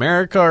Captain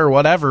America or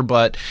whatever,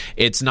 but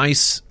it's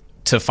nice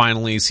to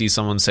finally see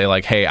someone say,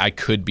 like, hey, I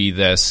could be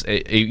this,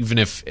 even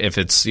if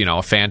it's,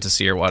 a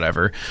fantasy or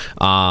whatever.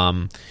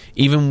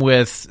 Even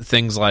with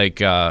things like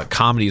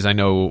comedies, I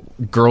know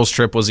Girls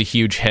Trip was a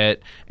huge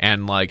hit,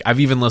 and like I've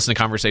even listened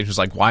to conversations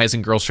like, why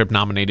isn't Girls Trip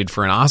nominated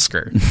for an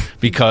Oscar?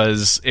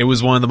 Because it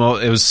was one of the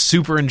most, it was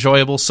super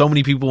enjoyable. So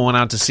many people went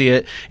out to see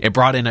it. It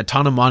brought in a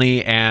ton of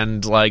money,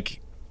 and like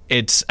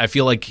I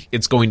feel like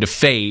it's going to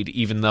fade,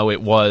 even though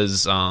it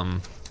was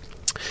such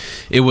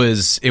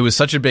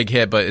a big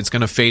hit, but it's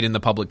going to fade in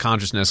the public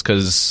consciousness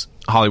because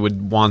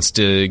Hollywood wants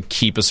to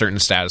keep a certain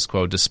status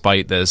quo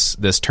despite this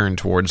turn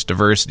towards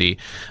diversity.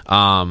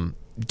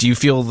 Do you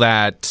feel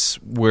that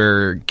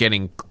we're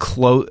getting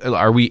close?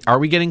 Are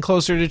we getting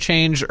closer to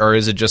change, or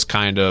is it just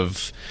kind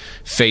of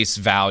face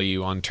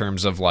value on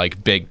terms of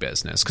like big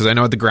business? Because I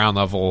know at the ground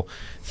level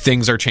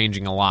things are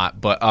changing a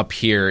lot, but up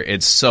here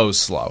it's so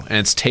slow and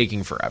it's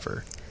taking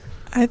forever.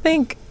 I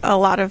think a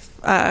lot of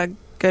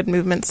good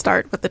movements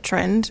start with the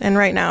trend, and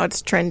right now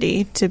it's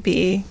trendy to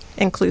be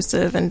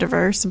inclusive and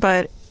diverse,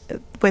 but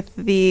with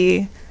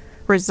the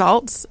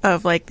results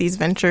of like these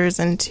ventures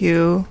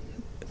into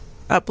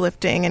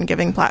uplifting and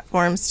giving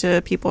platforms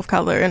to people of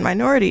color and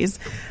minorities,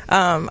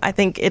 I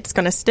think it's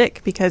going to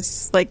stick,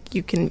 because like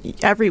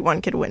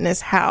everyone could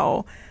witness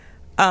how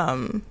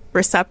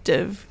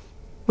receptive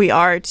we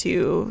are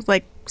to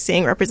like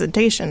seeing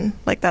representation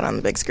like that on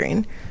the big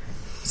screen.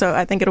 So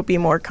I think it'll be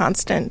more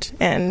constant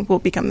and will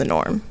become the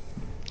norm.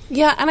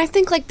 Yeah, and I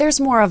think like there's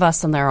more of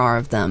us than there are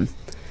of them.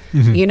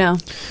 Mm-hmm. You know,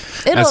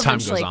 it'll As time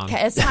eventually goes on.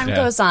 as time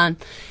goes on,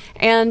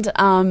 and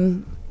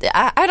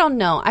I don't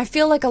know. I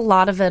feel like a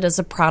lot of it is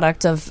a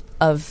product of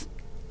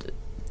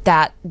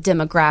that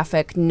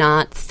demographic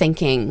not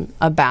thinking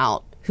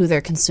about who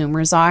their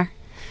consumers are,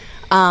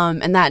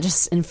 and that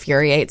just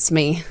infuriates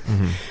me.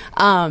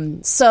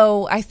 Mm-hmm.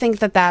 So I think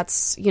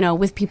that's, you know,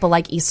 with people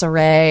like Issa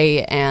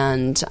Rae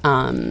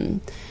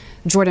and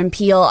Jordan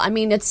Peele. I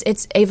mean,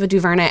 it's Ava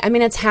DuVernay. I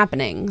mean, it's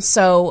happening.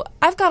 So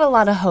I've got a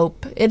lot of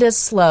hope. It is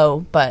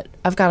slow, but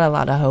I've got a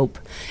lot of hope.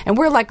 And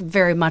we're like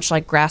very much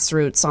like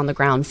grassroots on the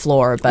ground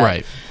floor. But,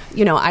 Right.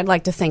 you know, I'd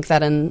like to think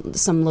that in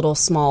some little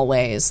small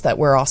ways that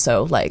we're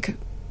also like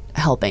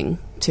helping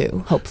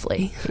too,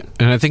 hopefully.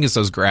 And I think it's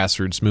those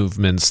grassroots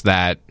movements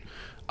that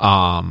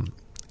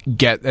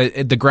get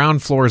the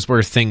ground floor is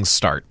where things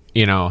start.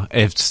 You know,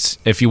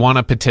 if you want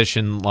to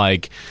petition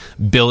like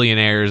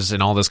billionaires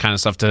and all this kind of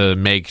stuff to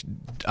make,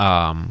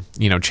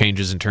 you know,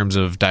 changes in terms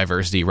of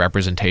diversity,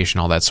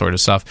 representation, all that sort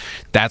of stuff,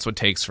 that's what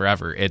takes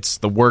forever. It's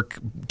the work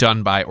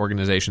done by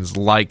organizations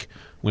like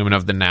Women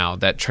of the Now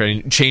that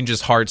changes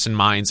hearts and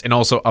minds, and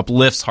also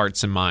uplifts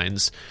hearts and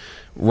minds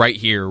right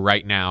here,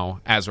 right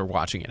now, as we're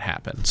watching it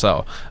happen.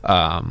 So,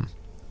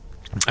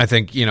 I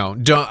think, you know,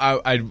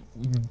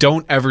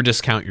 don't ever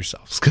discount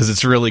yourselves, because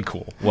it's really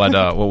cool what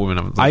Women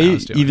of the Now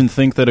is doing. I even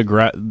think that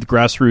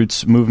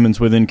grassroots movements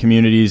within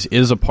communities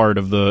is a part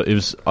of the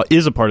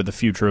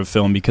future of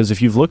film, because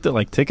if you've looked at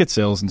like ticket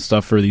sales and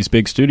stuff for these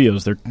big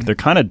studios, they're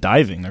kind of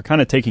diving, they're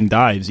kind of taking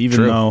dives,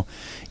 even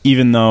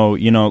though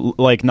you know,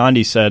 like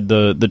Nandi said,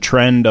 the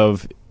trend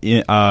of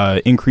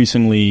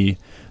increasingly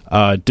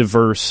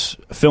diverse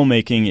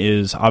filmmaking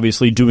is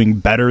obviously doing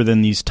better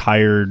than these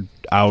tired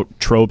out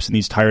tropes and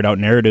these tired out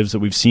narratives that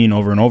we've seen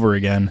over and over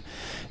again.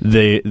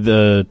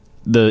 The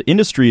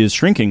industry is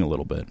shrinking a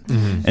little bit.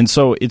 Mm-hmm. And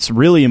so it's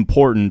really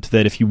important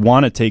that if you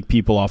want to take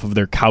people off of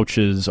their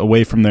couches,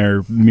 away from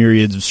their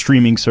myriads of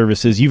streaming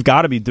services, you've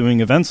got to be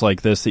doing events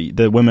like this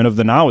that Women of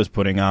the Now is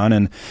putting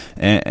on,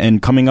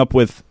 and coming up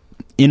with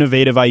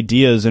innovative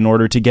ideas in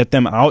order to get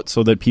them out,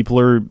 so that people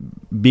are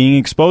being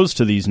exposed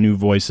to these new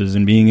voices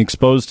and being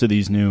exposed to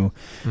these new,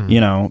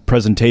 you know,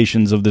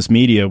 presentations of this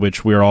media,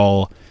 which we're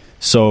all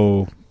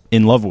so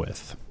in love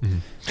with. Mm-hmm.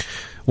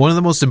 One of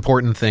the most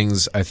important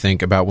things, I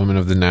think, about Women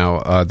of the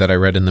Now that I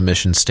read in the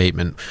mission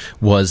statement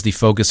was the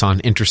focus on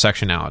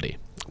intersectionality,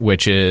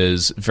 which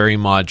is very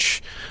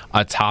much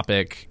a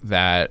topic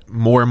that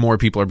more and more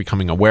people are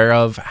becoming aware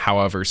of.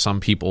 However, some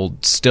people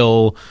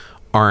still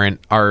are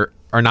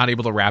not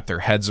able to wrap their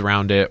heads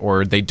around it,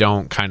 or they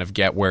don't kind of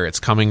get where it's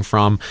coming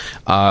from.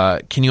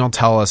 Can you all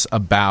tell us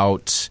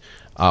about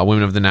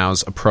Women of the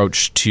Now's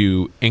approach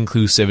to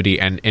inclusivity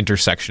and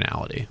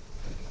intersectionality?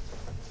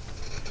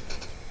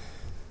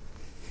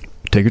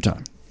 Take your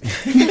time.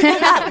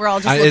 We're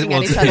all just looking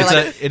at each other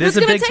like, it is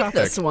a big topic.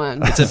 This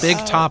one? It's a big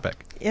topic.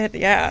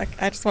 Yeah,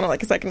 I just want to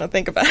like a second to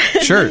think about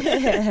it. Sure.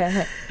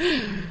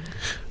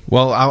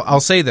 Well, I'll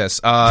say this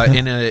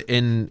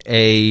in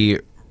a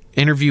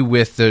interview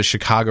with the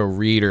Chicago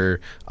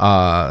Reader,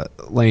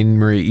 Lane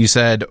Marie, you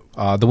said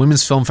the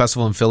Women's Film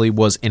Festival in Philly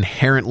was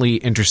inherently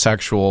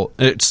intersectional.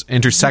 It's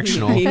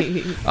intersectional.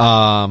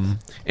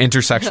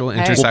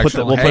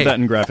 Intersectional. We'll put that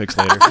in graphics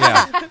later.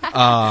 Yeah.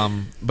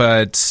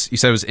 But you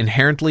said it was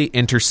inherently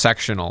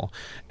intersectional,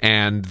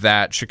 and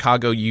that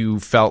Chicago, you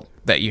felt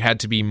that you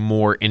had to be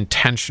more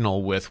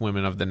intentional with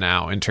Women of the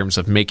Now in terms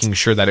of making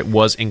sure that it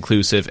was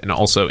inclusive and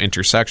also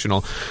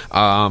intersectional.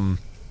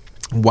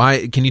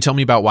 Why? Can you tell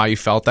me about why you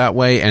felt that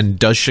way, and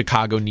does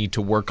Chicago need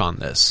to work on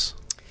this?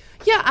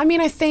 Yeah, I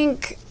mean, I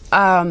think,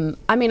 I'm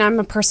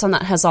a person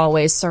that has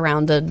always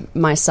surrounded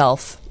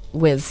myself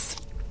with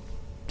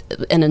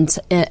an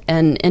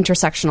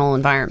intersectional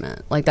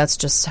environment. Like, that's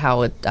just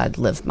how I'd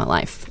lived my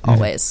life,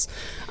 always.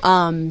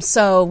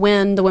 So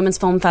when the Women's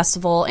Film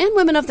Festival and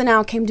Women of the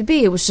Now came to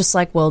be, it was just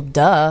like, well,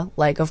 duh,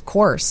 like, of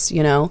course,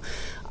 you know?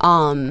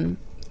 And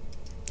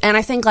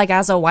I think, like,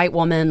 as a white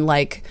woman,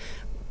 like,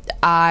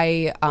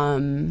 I,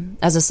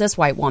 as a cis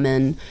white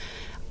woman,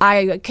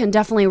 I can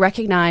definitely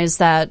recognize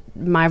that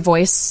my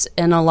voice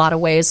in a lot of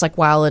ways, like,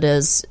 while it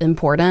is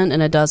important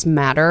and it does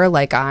matter,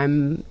 like,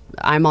 I'm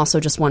also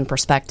just one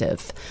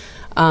perspective.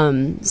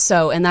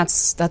 So, and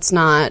that's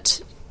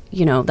not,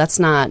 you know, that's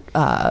not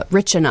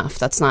rich enough.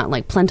 That's not,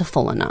 like,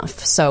 plentiful enough.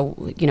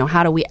 So, you know,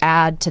 how do we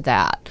add to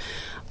that?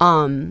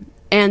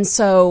 And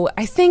so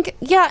I think,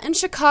 yeah, in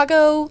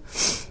Chicago,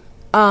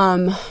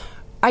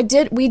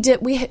 we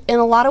in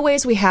a lot of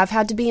ways we have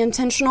had to be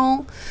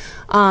intentional.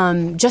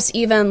 Just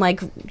even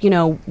like,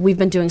 we've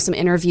been doing some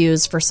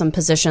interviews for some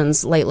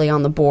positions lately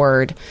on the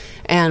board,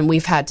 and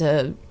we've had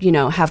to,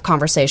 have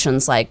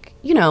conversations like,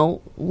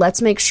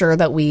 let's make sure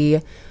that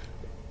we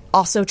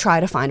also try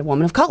to find a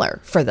woman of color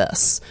for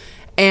this.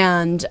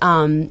 And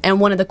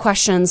one of the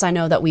questions I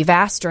know that we've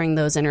asked during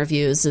those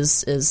interviews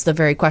is the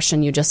very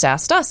question you just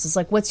asked us, is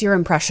like, what's your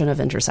impression of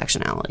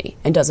intersectionality?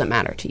 And does it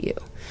matter to you?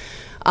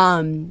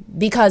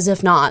 Because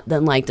if not,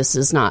 then like, this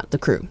is not the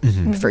crew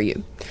for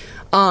you.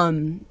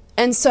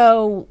 And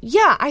so,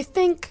 yeah, I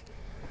think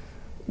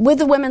with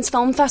the Women's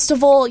Film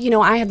Festival,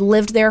 I had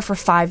lived there for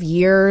 5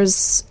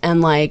 years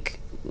and like,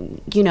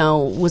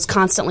 was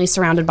constantly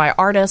surrounded by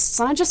artists.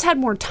 And I just had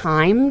more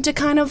time to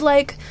kind of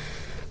like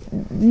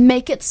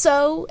make it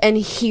so. And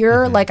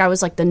here, like, I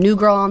was like the new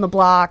girl on the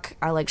block.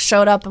 I like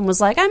showed up and was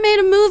like, I made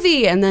a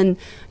movie. And then,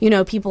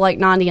 people like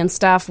Nandi and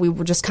Steph, we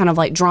were just kind of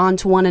like drawn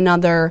to one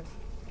another.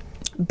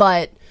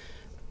 But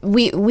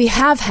we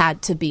have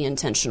had to be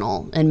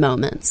intentional in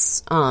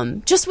moments,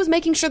 just with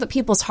making sure that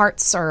people's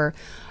hearts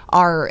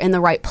are in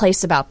the right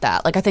place about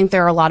that. Like, I think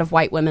there are a lot of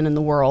white women in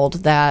the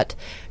world that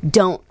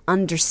don't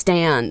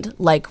understand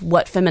like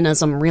what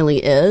feminism really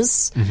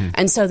is,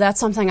 and so that's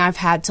something I've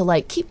had to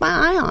like keep my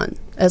eye on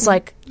as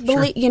like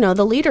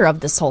the leader of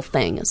this whole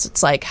thing.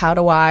 It's like, how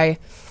do I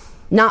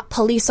not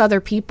police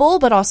other people,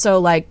 but also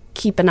like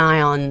keep an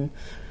eye on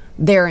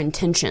their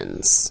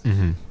intentions.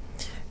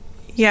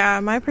 Yeah,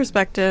 my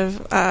perspective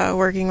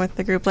working with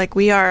the group, like,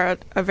 we are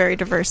a very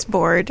diverse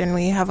board and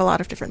we have a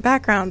lot of different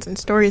backgrounds and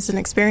stories and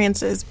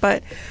experiences,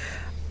 but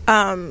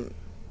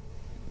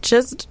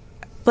just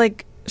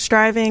like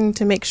striving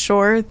to make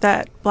sure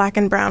that Black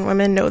and brown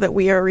women know that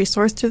we are a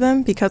resource to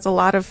them, because a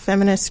lot of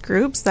feminist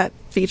groups that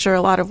feature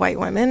a lot of white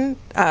women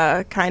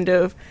kind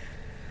of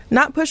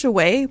not push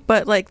away,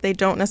 but like they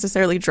don't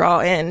necessarily draw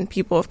in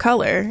people of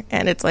color.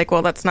 And it's like,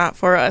 well, that's not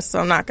for us, so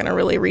I'm not going to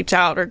really reach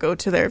out or go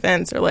to their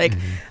events, or like,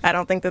 I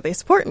don't think that they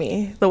support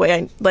me the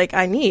way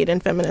I need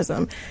in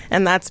feminism.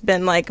 And that's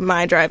been like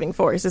my driving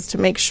force, is to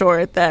make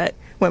sure that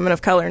women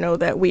of color know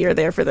that we are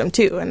there for them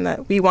too, and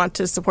that we want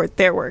to support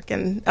their work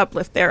and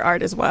uplift their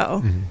art as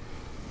well.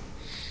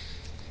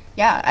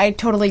 Yeah, I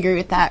totally agree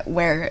with that,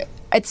 where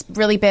it's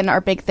really been our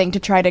big thing to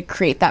try to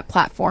create that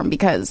platform,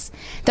 because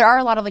there are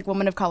a lot of like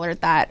women of color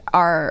that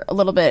are a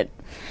little bit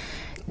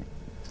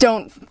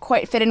don't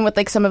quite fit in with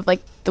like some of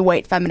like the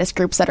white feminist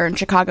groups that are in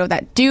Chicago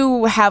that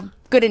do have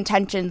good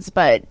intentions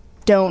but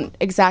don't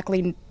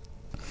exactly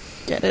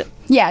Get it?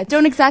 Yeah,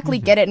 don't exactly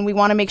get it, and we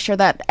want to make sure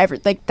that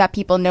that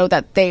people know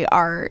that they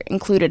are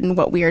included in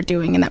what we are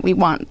doing, and that we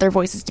want their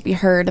voices to be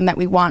heard, and that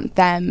we want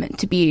them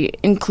to be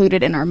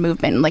included in our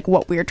movement and like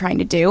what we are trying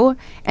to do.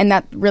 And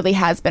that really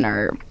has been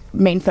our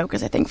main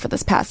focus, I think, for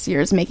this past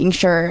year, is making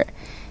sure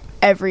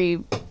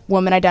every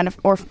woman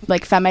or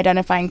like femme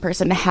identifying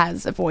person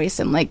has a voice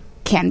and like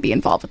can be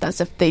involved with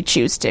us if they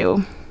choose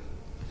to.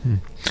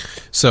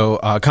 So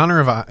Connor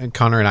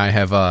and I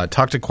have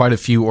talked to quite a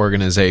few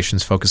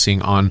organizations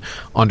focusing on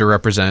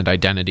underrepresented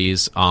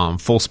identities,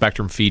 full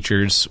spectrum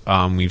features.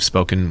 We've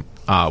spoken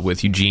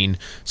with Eugene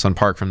Sun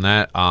Park from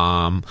that.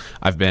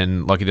 I've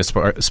been lucky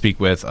to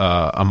speak with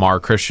Amar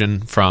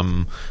Christian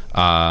from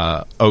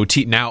now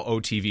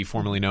OTV,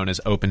 formerly known as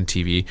Open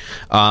TV.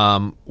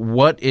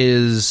 What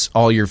is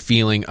all your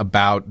feeling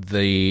about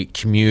the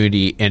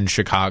community in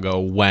Chicago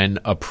when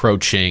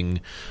approaching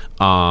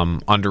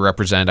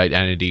underrepresented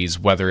identities,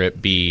 whether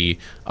it be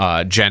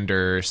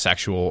gender,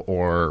 sexual,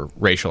 or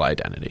racial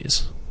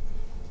identities?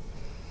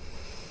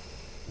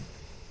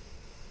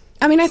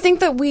 I mean, I think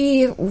that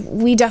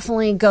we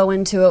definitely go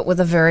into it with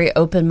a very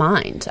open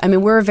mind. I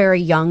mean, we're a very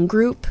young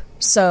group,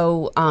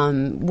 so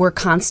we're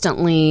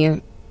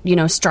constantly,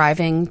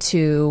 striving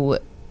to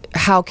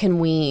how can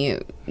we,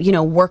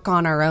 work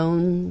on our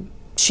own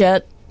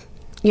shit.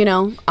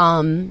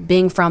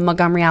 Being from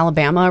Montgomery,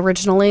 Alabama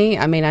originally,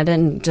 I mean, I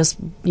didn't just,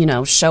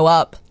 show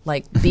up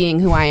like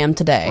being who I am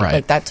today. Right.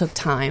 Like, that took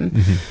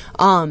time.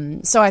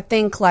 So I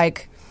think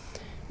like,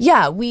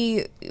 yeah,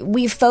 we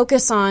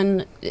focus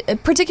on,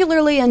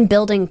 particularly in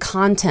building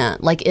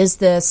content, like, is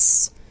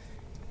this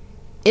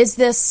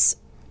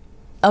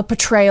a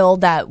portrayal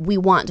that we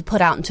want to put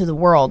out into the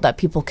world that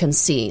people can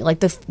see? Like,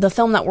 the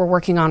film that we're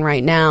working on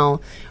right now,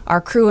 our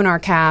crew and our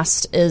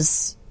cast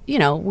is,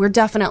 we're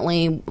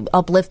definitely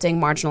uplifting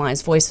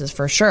marginalized voices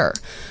for sure.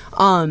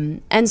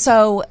 And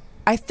so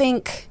I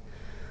think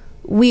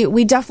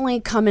we definitely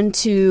come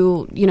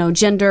into,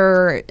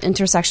 gender,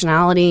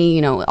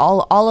 intersectionality,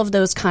 all of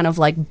those kind of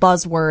like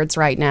buzzwords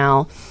right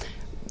now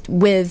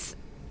with,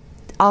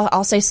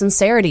 I'll say,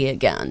 sincerity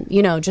again,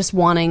 just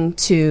wanting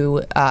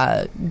to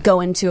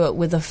go into it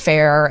with a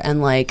fair and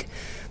like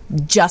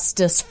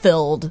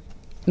justice-filled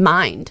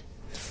mind.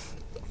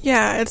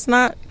 Yeah, it's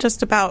not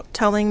just about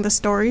telling the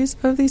stories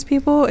of these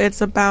people. It's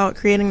about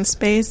creating the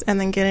space and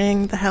then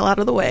getting the hell out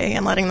of the way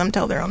and letting them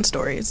tell their own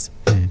stories,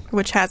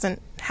 which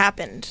hasn't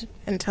happened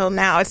until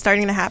now. It's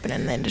starting to happen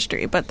in the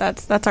industry, but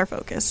that's our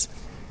focus.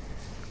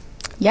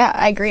 Yeah,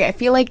 I agree. I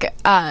feel like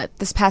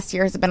this past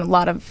year has been a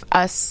lot of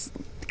us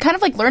kind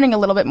of like learning a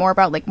little bit more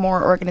about like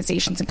more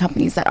organizations and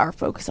companies that are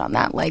focused on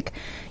that. Like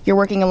you're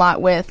working a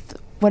lot with,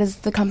 what is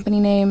the company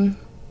name?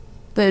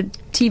 The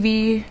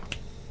TV.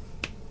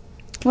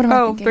 What am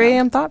I thinking 3 of?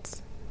 AM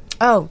Thoughts?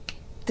 Oh,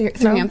 3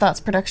 AM Thoughts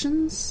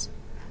Productions?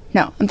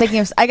 No, I'm thinking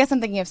of, I guess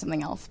I'm thinking of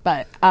something else,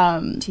 but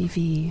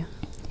TV.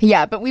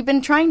 yeah, but we've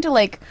been trying to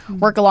like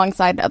work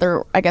alongside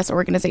other, I guess,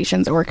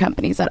 organizations or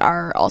companies that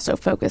are also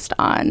focused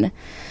on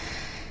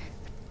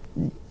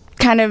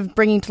kind of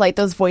bringing to light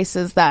those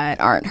voices that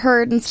aren't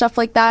heard and stuff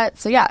like that.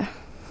 So yeah.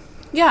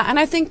 Yeah, and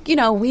I think,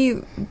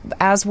 we,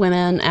 as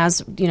women,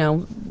 as,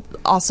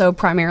 also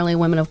primarily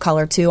women of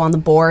color, too, on the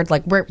board,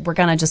 like, we're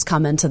going to just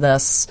come into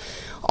this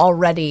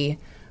already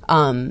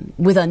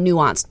with a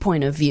nuanced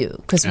point of view.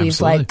 Because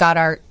we've, like, got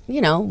our, we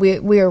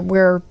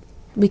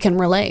can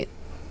relate.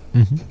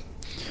 Mm-hmm.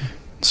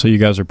 So you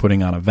guys are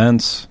putting on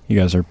events. You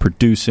guys are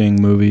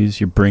producing movies.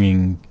 You're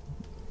bringing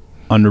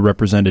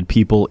underrepresented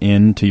people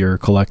into your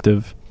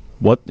collective.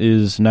 What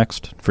is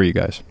next for you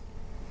guys?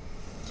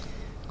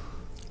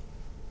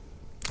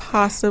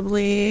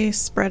 Possibly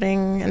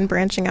spreading and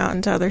branching out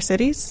into other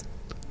cities.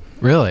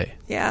 Really?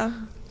 Yeah.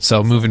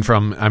 So moving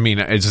from,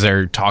 is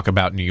there talk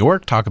about New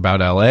York, talk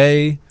about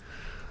LA?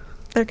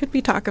 There could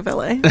be talk of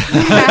LA.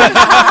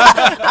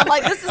 I'm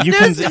like, this is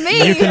news to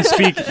me.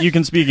 You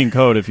can speak in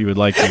code if you would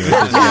like to.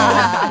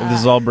 If this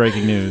is all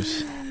breaking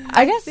news.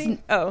 I guess.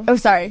 Oh,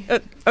 sorry.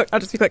 I'll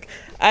just be quick.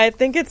 I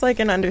think it's like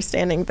an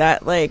understanding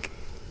that like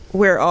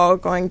we're all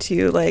going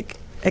to like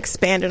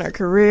expand in our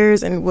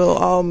careers and we'll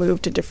all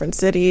move to different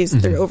cities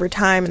through over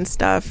time and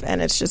stuff.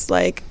 And it's just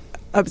like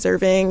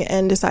observing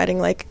and deciding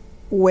like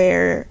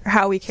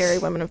how we carry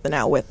Women of the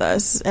Now with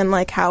us and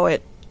like how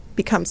it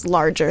becomes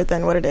larger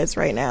than what it is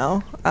right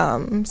now.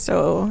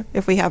 So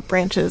if we have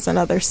branches in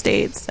other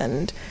states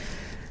and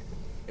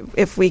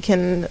if we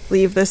can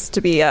leave this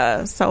to be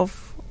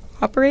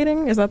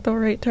self-operating, is that the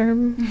right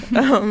term?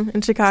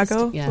 In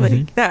Chicago?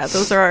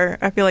 Those are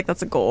I feel like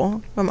that's a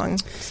goal among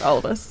all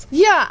of us.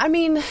 Yeah,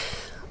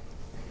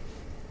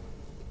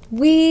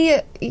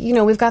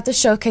 we've got the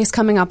showcase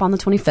coming up on the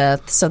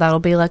 25th, so that'll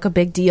be like a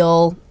big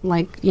deal,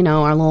 like,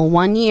 our little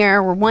 1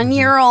 year. We're 1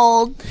 year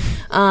old,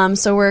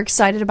 so we're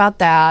excited about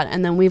that.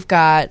 And then we've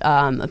got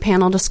a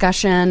panel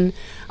discussion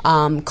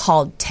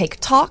called Take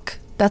Talk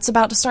that's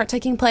about to start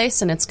taking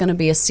place, and it's going to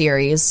be a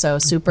series, so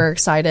super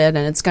excited. And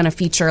it's going to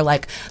feature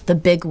like the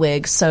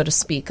bigwigs, so to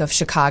speak, of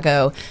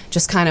Chicago,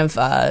 just kind of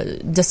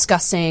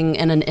discussing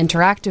in an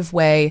interactive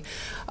way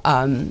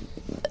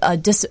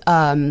just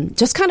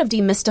kind of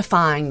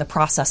demystifying the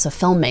process of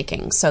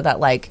filmmaking so that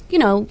like,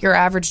 your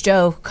average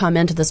Joe come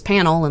into this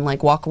panel and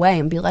like walk away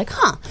and be like,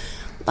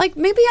 like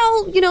maybe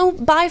I'll,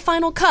 buy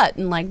Final Cut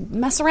and like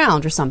mess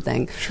around or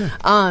something. Sure.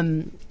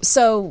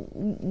 So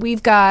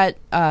we've got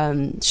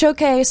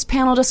showcase,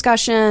 panel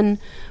discussion.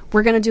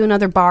 We're going to do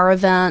another bar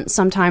event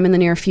sometime in the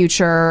near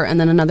future. And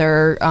then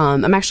another,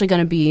 I'm actually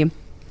going to be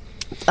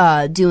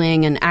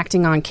doing an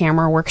acting on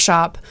camera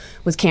workshop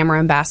with Camera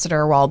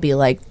Ambassador where I'll be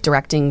like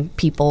directing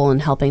people and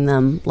helping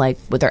them like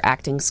with their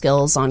acting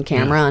skills on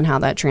camera and how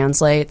that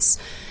translates.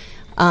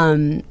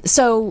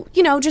 So,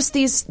 just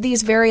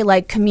these very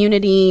like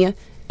community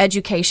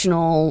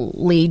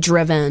educationally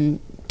driven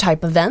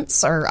type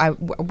events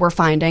we're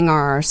finding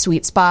are our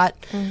sweet spot.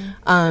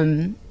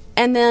 And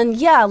then,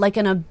 like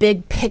in a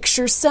big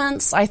picture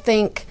sense, I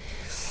think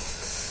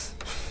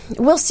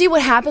we'll see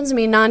what happens.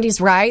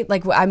 Nandi's right.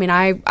 Like,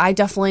 I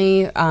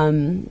definitely,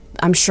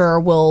 I'm sure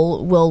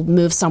we'll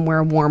move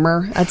somewhere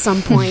warmer at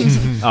some point.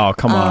 Oh,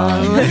 come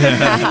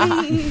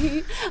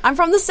on. I'm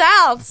from the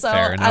South, so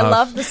Fair enough. I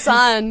love the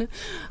sun.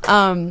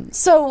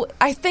 So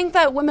I think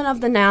that Women of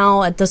the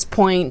Now at this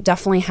point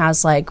definitely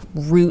has like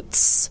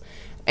roots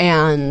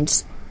and,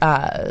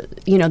 the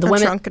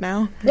women trunk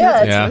now.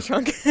 Yeah, it's a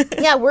trunk.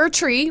 yeah, we're a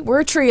tree. We're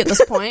a tree at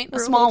this point. A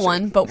small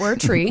one, but we're a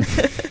tree.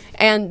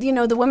 And,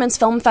 the Women's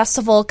Film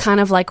Festival, kind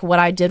of like what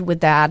I did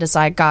with that is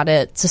I got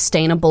it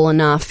sustainable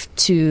enough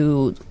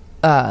to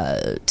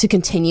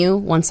continue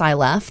once I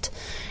left.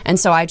 And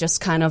so I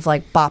just kind of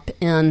like bop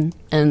in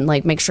and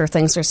like make sure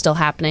things are still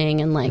happening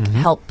and like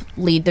help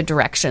lead the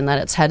direction that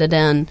it's headed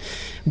in.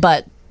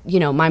 But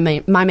my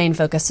main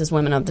focus is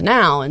Women of the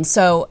Now. And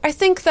so I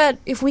think that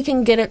if we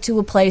can get it to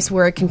a place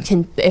where it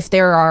can if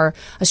there are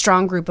a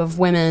strong group of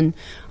women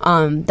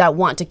that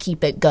want to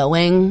keep it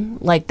going,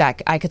 like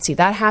that, I could see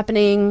that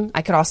happening.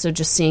 I could also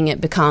just seeing it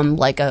become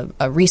like a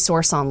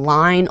resource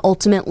online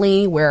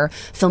ultimately where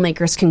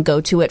filmmakers can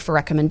go to it for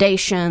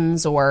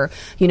recommendations or,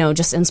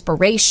 just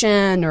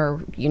inspiration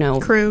or,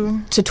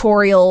 Crew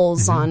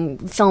tutorials on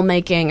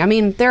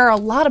filmmaking. There are a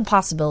lot of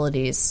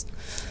possibilities.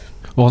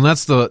 Well, and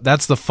that's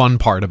the fun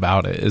part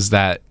about it is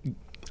that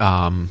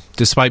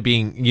despite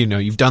being,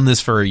 you've done this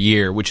for a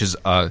year, which is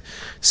a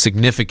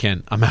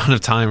significant amount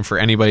of time for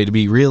anybody to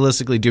be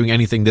realistically doing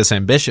anything this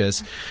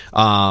ambitious.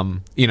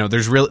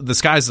 The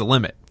sky's the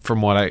limit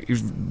from what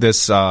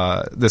this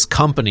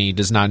company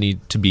does not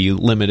need to be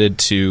limited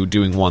to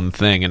doing one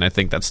thing, and I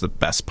think that's the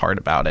best part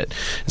about it,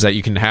 is that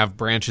you can have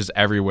branches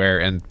everywhere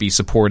and be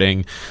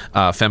supporting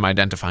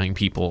femme-identifying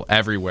people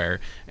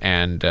everywhere.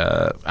 And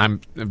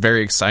I'm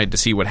very excited to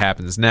see what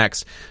happens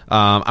next.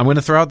 I'm going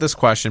to throw out this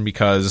question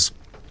because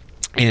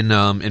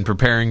in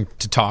preparing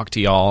to talk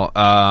to y'all,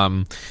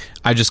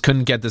 I just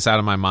couldn't get this out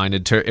of my mind.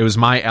 It was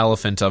my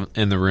elephant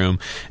in the room.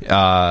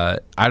 I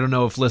don't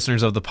know if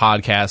listeners of the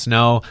podcast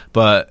know,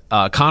 but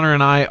Connor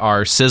and I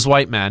are cis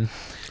white men,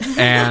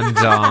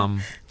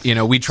 and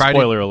we try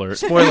Spoiler alert.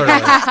 Spoiler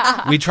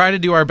alert. We try to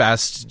do our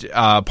best.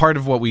 Part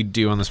of what we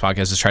do on this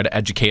podcast is try to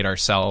educate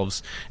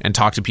ourselves and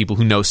talk to people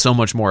who know so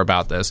much more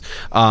about this.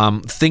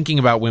 Thinking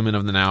about women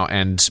of the now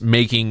and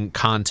making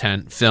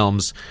content,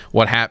 films,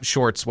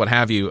 shorts, what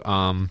have you,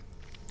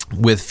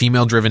 with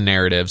female-driven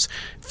narratives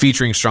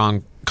featuring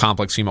strong,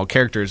 complex female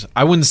characters.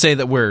 I wouldn't say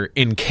that we're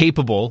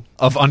incapable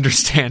of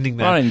understanding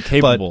that. Not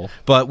incapable.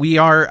 But we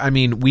are,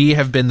 we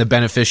have been the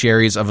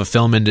beneficiaries of a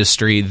film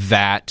industry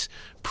that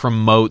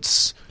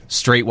promotes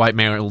straight white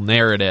male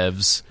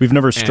narratives. We've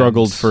never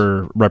struggled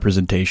for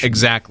representation.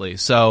 Exactly.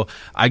 So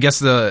I guess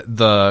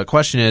the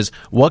question is,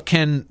 what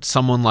can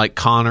someone like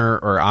Connor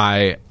or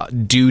I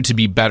do to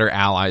be better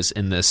allies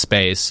in this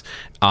space,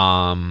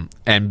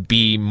 and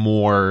be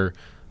more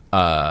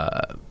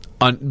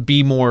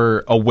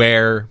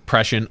aware,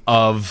 prescient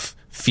of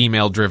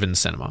female-driven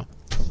cinema?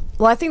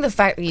 Well, I think the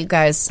fact that you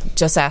guys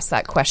just asked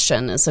that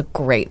question is a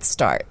great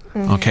start.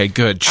 Okay,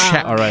 good.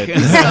 Check. All right.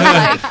 So,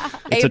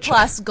 A+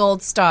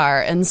 gold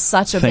star in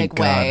such a Thank big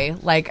way.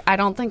 God. Like, I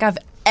don't think I've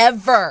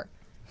ever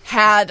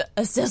had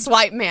a cis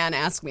white man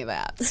ask me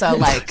that. So,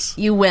 like,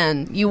 you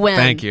win. You win.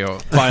 Thank you.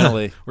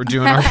 Finally. We're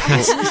doing our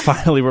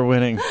Finally, we're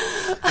winning.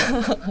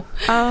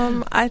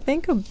 I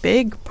think a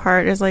big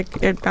part is,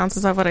 like, it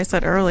bounces off what I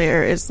said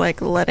earlier, is, like,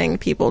 letting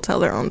people tell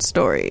their own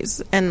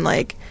stories and,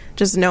 like,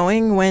 just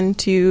knowing when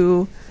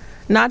to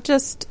not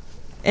just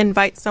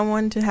invite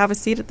someone to have a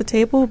seat at the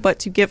table, but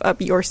to give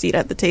up your seat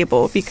at the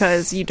table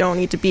because you don't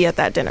need to be at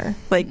that dinner.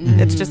 Like,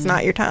 it's just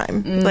not your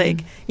time.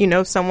 Like,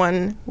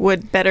 someone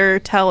would better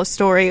tell a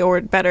story or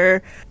would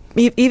better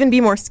even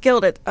be more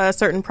skilled at a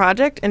certain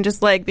project, and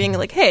just, like, being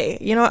like, hey,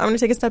 I'm going to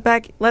take a step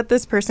back. Let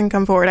this person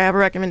come forward. I have a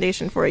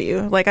recommendation for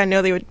you. Like, I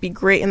know they would be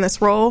great in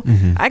this role.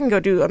 I can go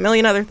do a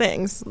million other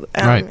things.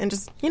 Right. And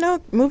just,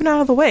 moving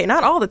out of the way.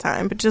 Not all the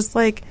time, but just,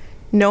 like,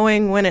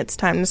 knowing when it's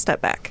time to step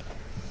back.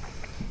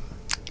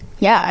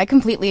 Yeah, I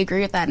completely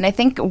agree with that. And I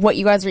think what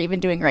you guys are even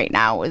doing right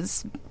now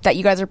is that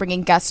you guys are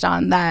bringing guests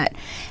on that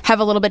have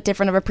a little bit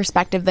different of a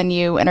perspective than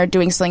you and are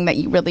doing something that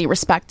you really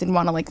respect and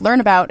want to, like, learn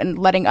about, and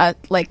letting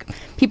like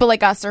people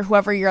like us or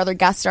whoever your other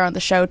guests are on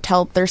the show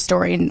tell their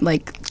story, and,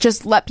 like,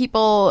 just let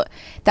people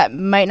that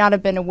might not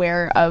have been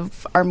aware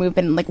of our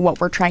movement and, like,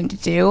 what we're trying to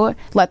do,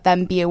 let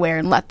them be aware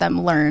and let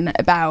them learn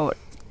about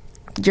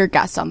your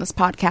guests on this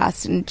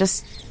podcast, and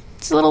just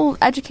it's a little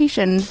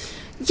education.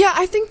 Yeah,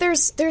 I think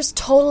there's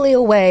totally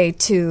a way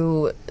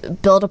to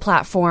build a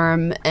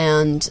platform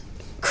and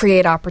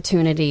create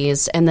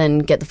opportunities and then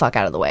get the fuck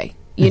out of the way.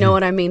 You know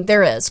what I mean?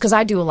 There is, because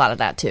I do a lot of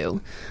that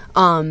too.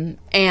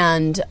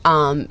 It's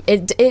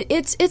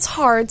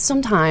hard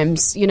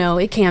sometimes,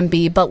 it can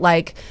be, but,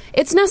 like,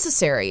 it's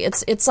necessary.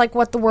 It's like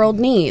what the world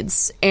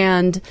needs.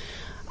 And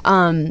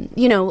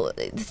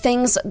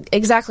things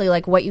exactly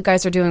like what you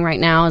guys are doing right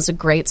now is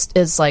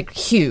like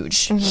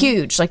huge,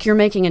 huge. Like, you're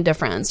making a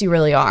difference. You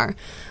really are.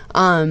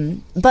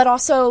 But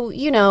also,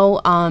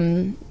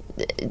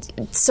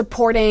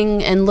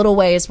 supporting in little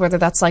ways, whether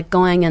that's, like,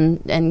 going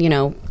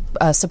and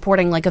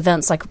supporting, like,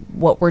 events like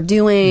what we're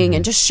doing,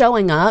 and just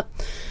showing up.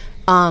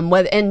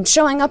 And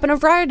showing up in a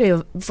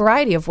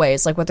variety of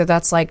ways, like whether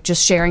that's, like,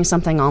 just sharing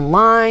something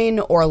online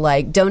or,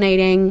 like,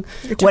 donating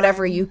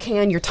whatever you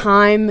can, your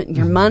time,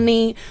 your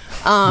money,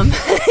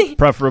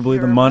 preferably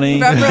the money.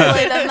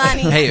 Preferably the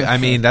money.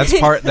 Hey,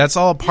 that's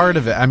all part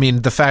of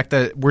it. The fact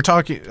that we're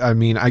talking,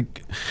 I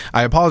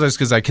apologize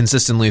because I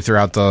consistently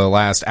throughout the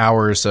last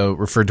hour or so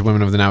referred to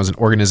Women of the Now as an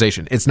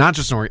organization. It's not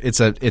just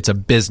it's a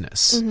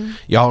business.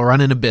 Y'all are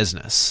running a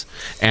business,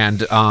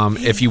 and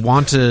if you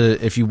want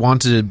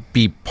to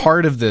be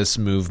part of this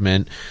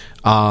movement,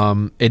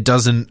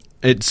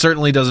 it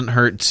certainly doesn't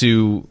hurt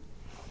to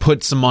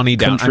put some money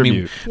down.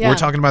 Contribute. We're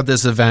talking about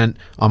this event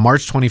on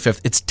March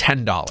 25th. It's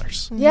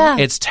 $10. Yeah.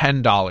 It's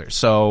 $10.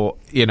 So,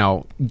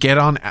 get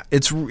on.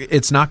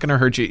 It's not going to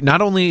hurt you.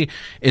 Not only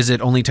is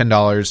it only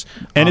 $10,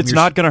 and it's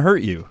not going to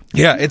hurt you.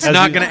 Yeah, it's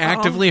not going to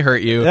actively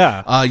hurt you.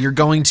 Yeah. You're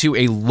going to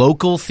a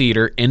local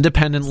theater,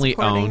 independently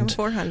owned,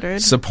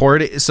 400.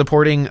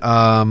 supporting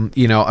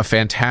a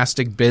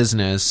fantastic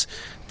business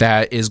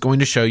that is going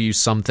to show you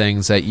some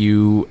things that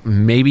you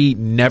maybe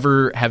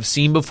never have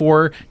seen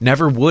before,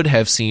 never would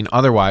have seen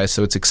otherwise.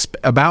 So it's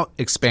about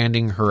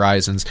expanding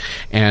horizons.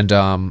 And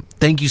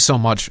thank you so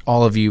much,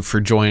 all of you, for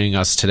joining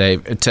us today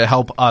to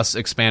help us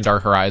expand our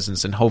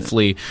horizons and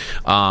hopefully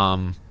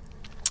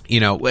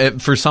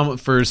for some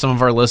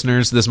of our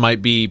listeners, this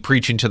might be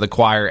preaching to the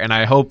choir, and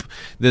I hope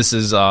this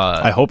is.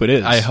 I hope it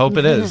is. I hope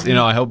it is.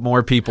 I hope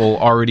more people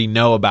already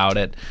know about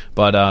it.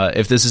 But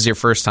if this is your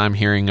first time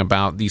hearing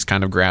about these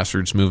kind of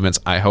grassroots movements,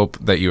 I hope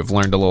that you have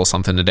learned a little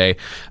something today.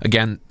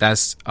 Again,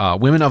 that's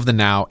Women of the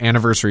Now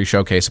Anniversary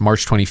Showcase,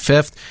 March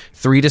 25th,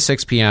 3 to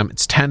 6 p.m.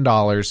 It's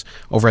 $10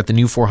 over at the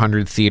New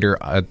 400 Theater,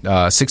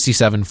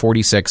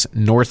 6746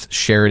 North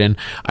Sheridan.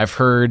 I've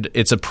heard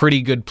it's a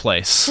pretty good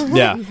place.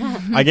 Yeah.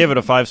 I gave it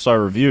a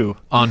 5-star review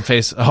on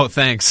Face. Oh,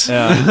 thanks.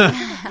 Yeah.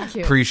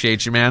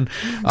 Appreciate you, man.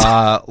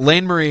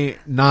 Lane Marie,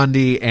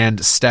 Nandi,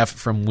 and Steph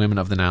from Women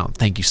of the Now.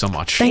 Thank you so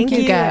much. Thank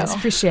you, guys.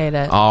 Appreciate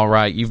it. All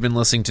right. You've been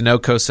listening to No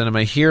Coast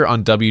Cinema here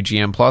on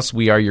WGN Plus.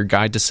 We are your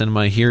guide to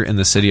cinema here in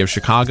the city of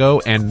Chicago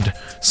and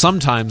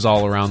sometimes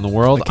all around the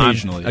world.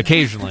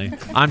 Occasionally.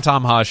 I'm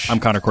Tom Hush. I'm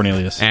Connor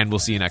Cornelius. And we'll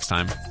see you next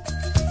time.